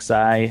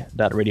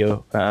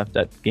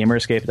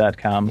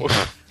ffxi.radio.gamerscape.com.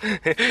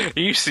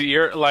 You see,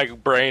 your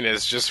brain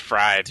is just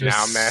fried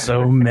now, man.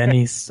 So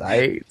many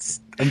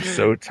sites. I'm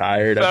so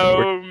tired. I've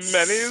worked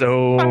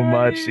so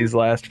much these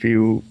last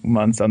few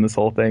months on this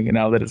whole thing, and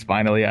now that it's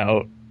finally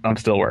out, I'm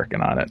still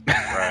working on it.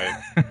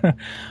 Right.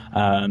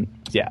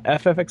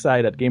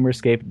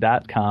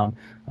 ffxi.gamerscape.com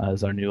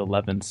is our new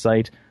 11th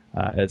site.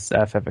 It's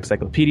FF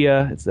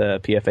Encyclopedia, it's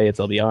PFA, it's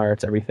LBR,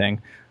 it's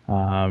everything.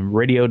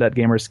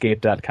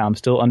 Radio.gamerscape.com,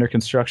 still under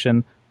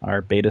construction.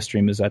 Our beta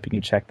stream is up. You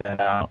can check that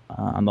out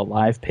on the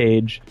live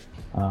page.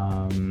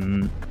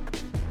 Yeah.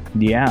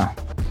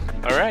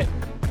 All right.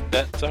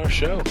 That's our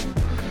show.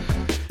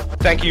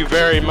 Thank you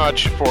very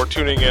much for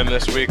tuning in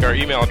this week. Our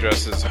email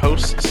address is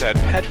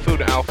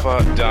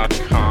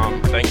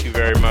hosts@petfoodalpha.com. Thank you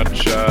very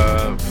much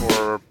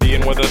for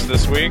being with us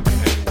this week,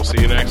 and we'll see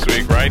you next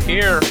week right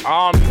here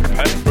on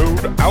Pet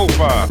Food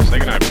Alpha. Say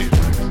goodnight,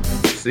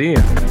 please. See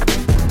ya.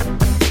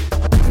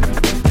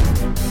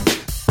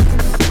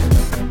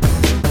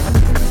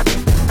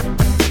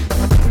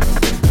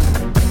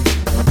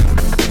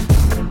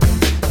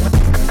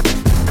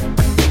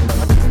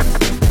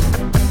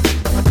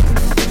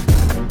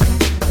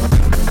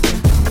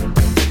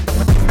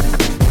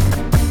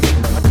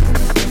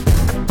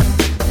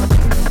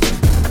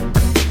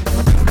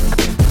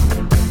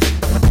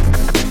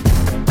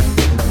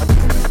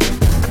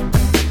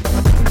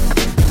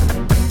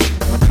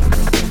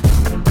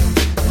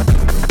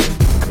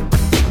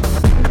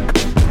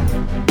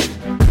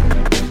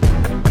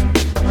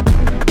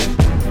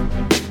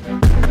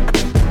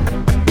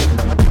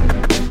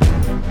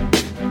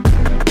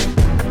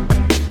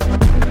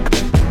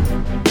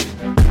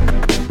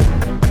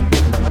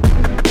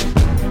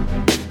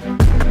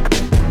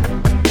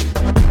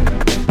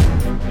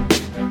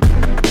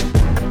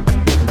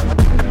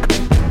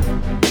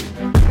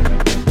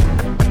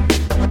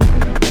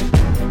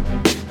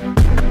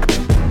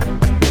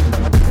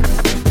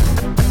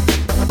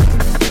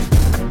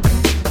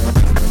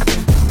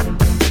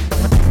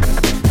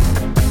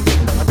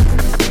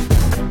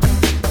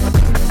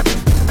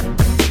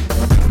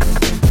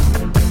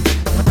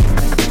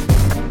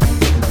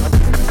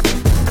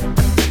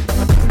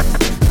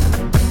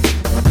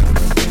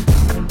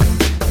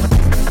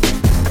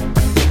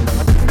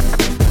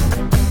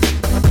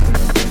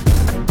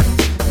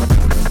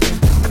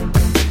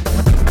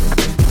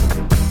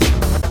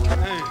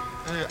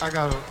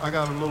 I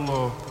got a little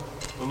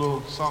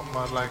something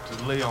I'd like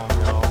to lay on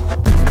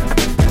y'all.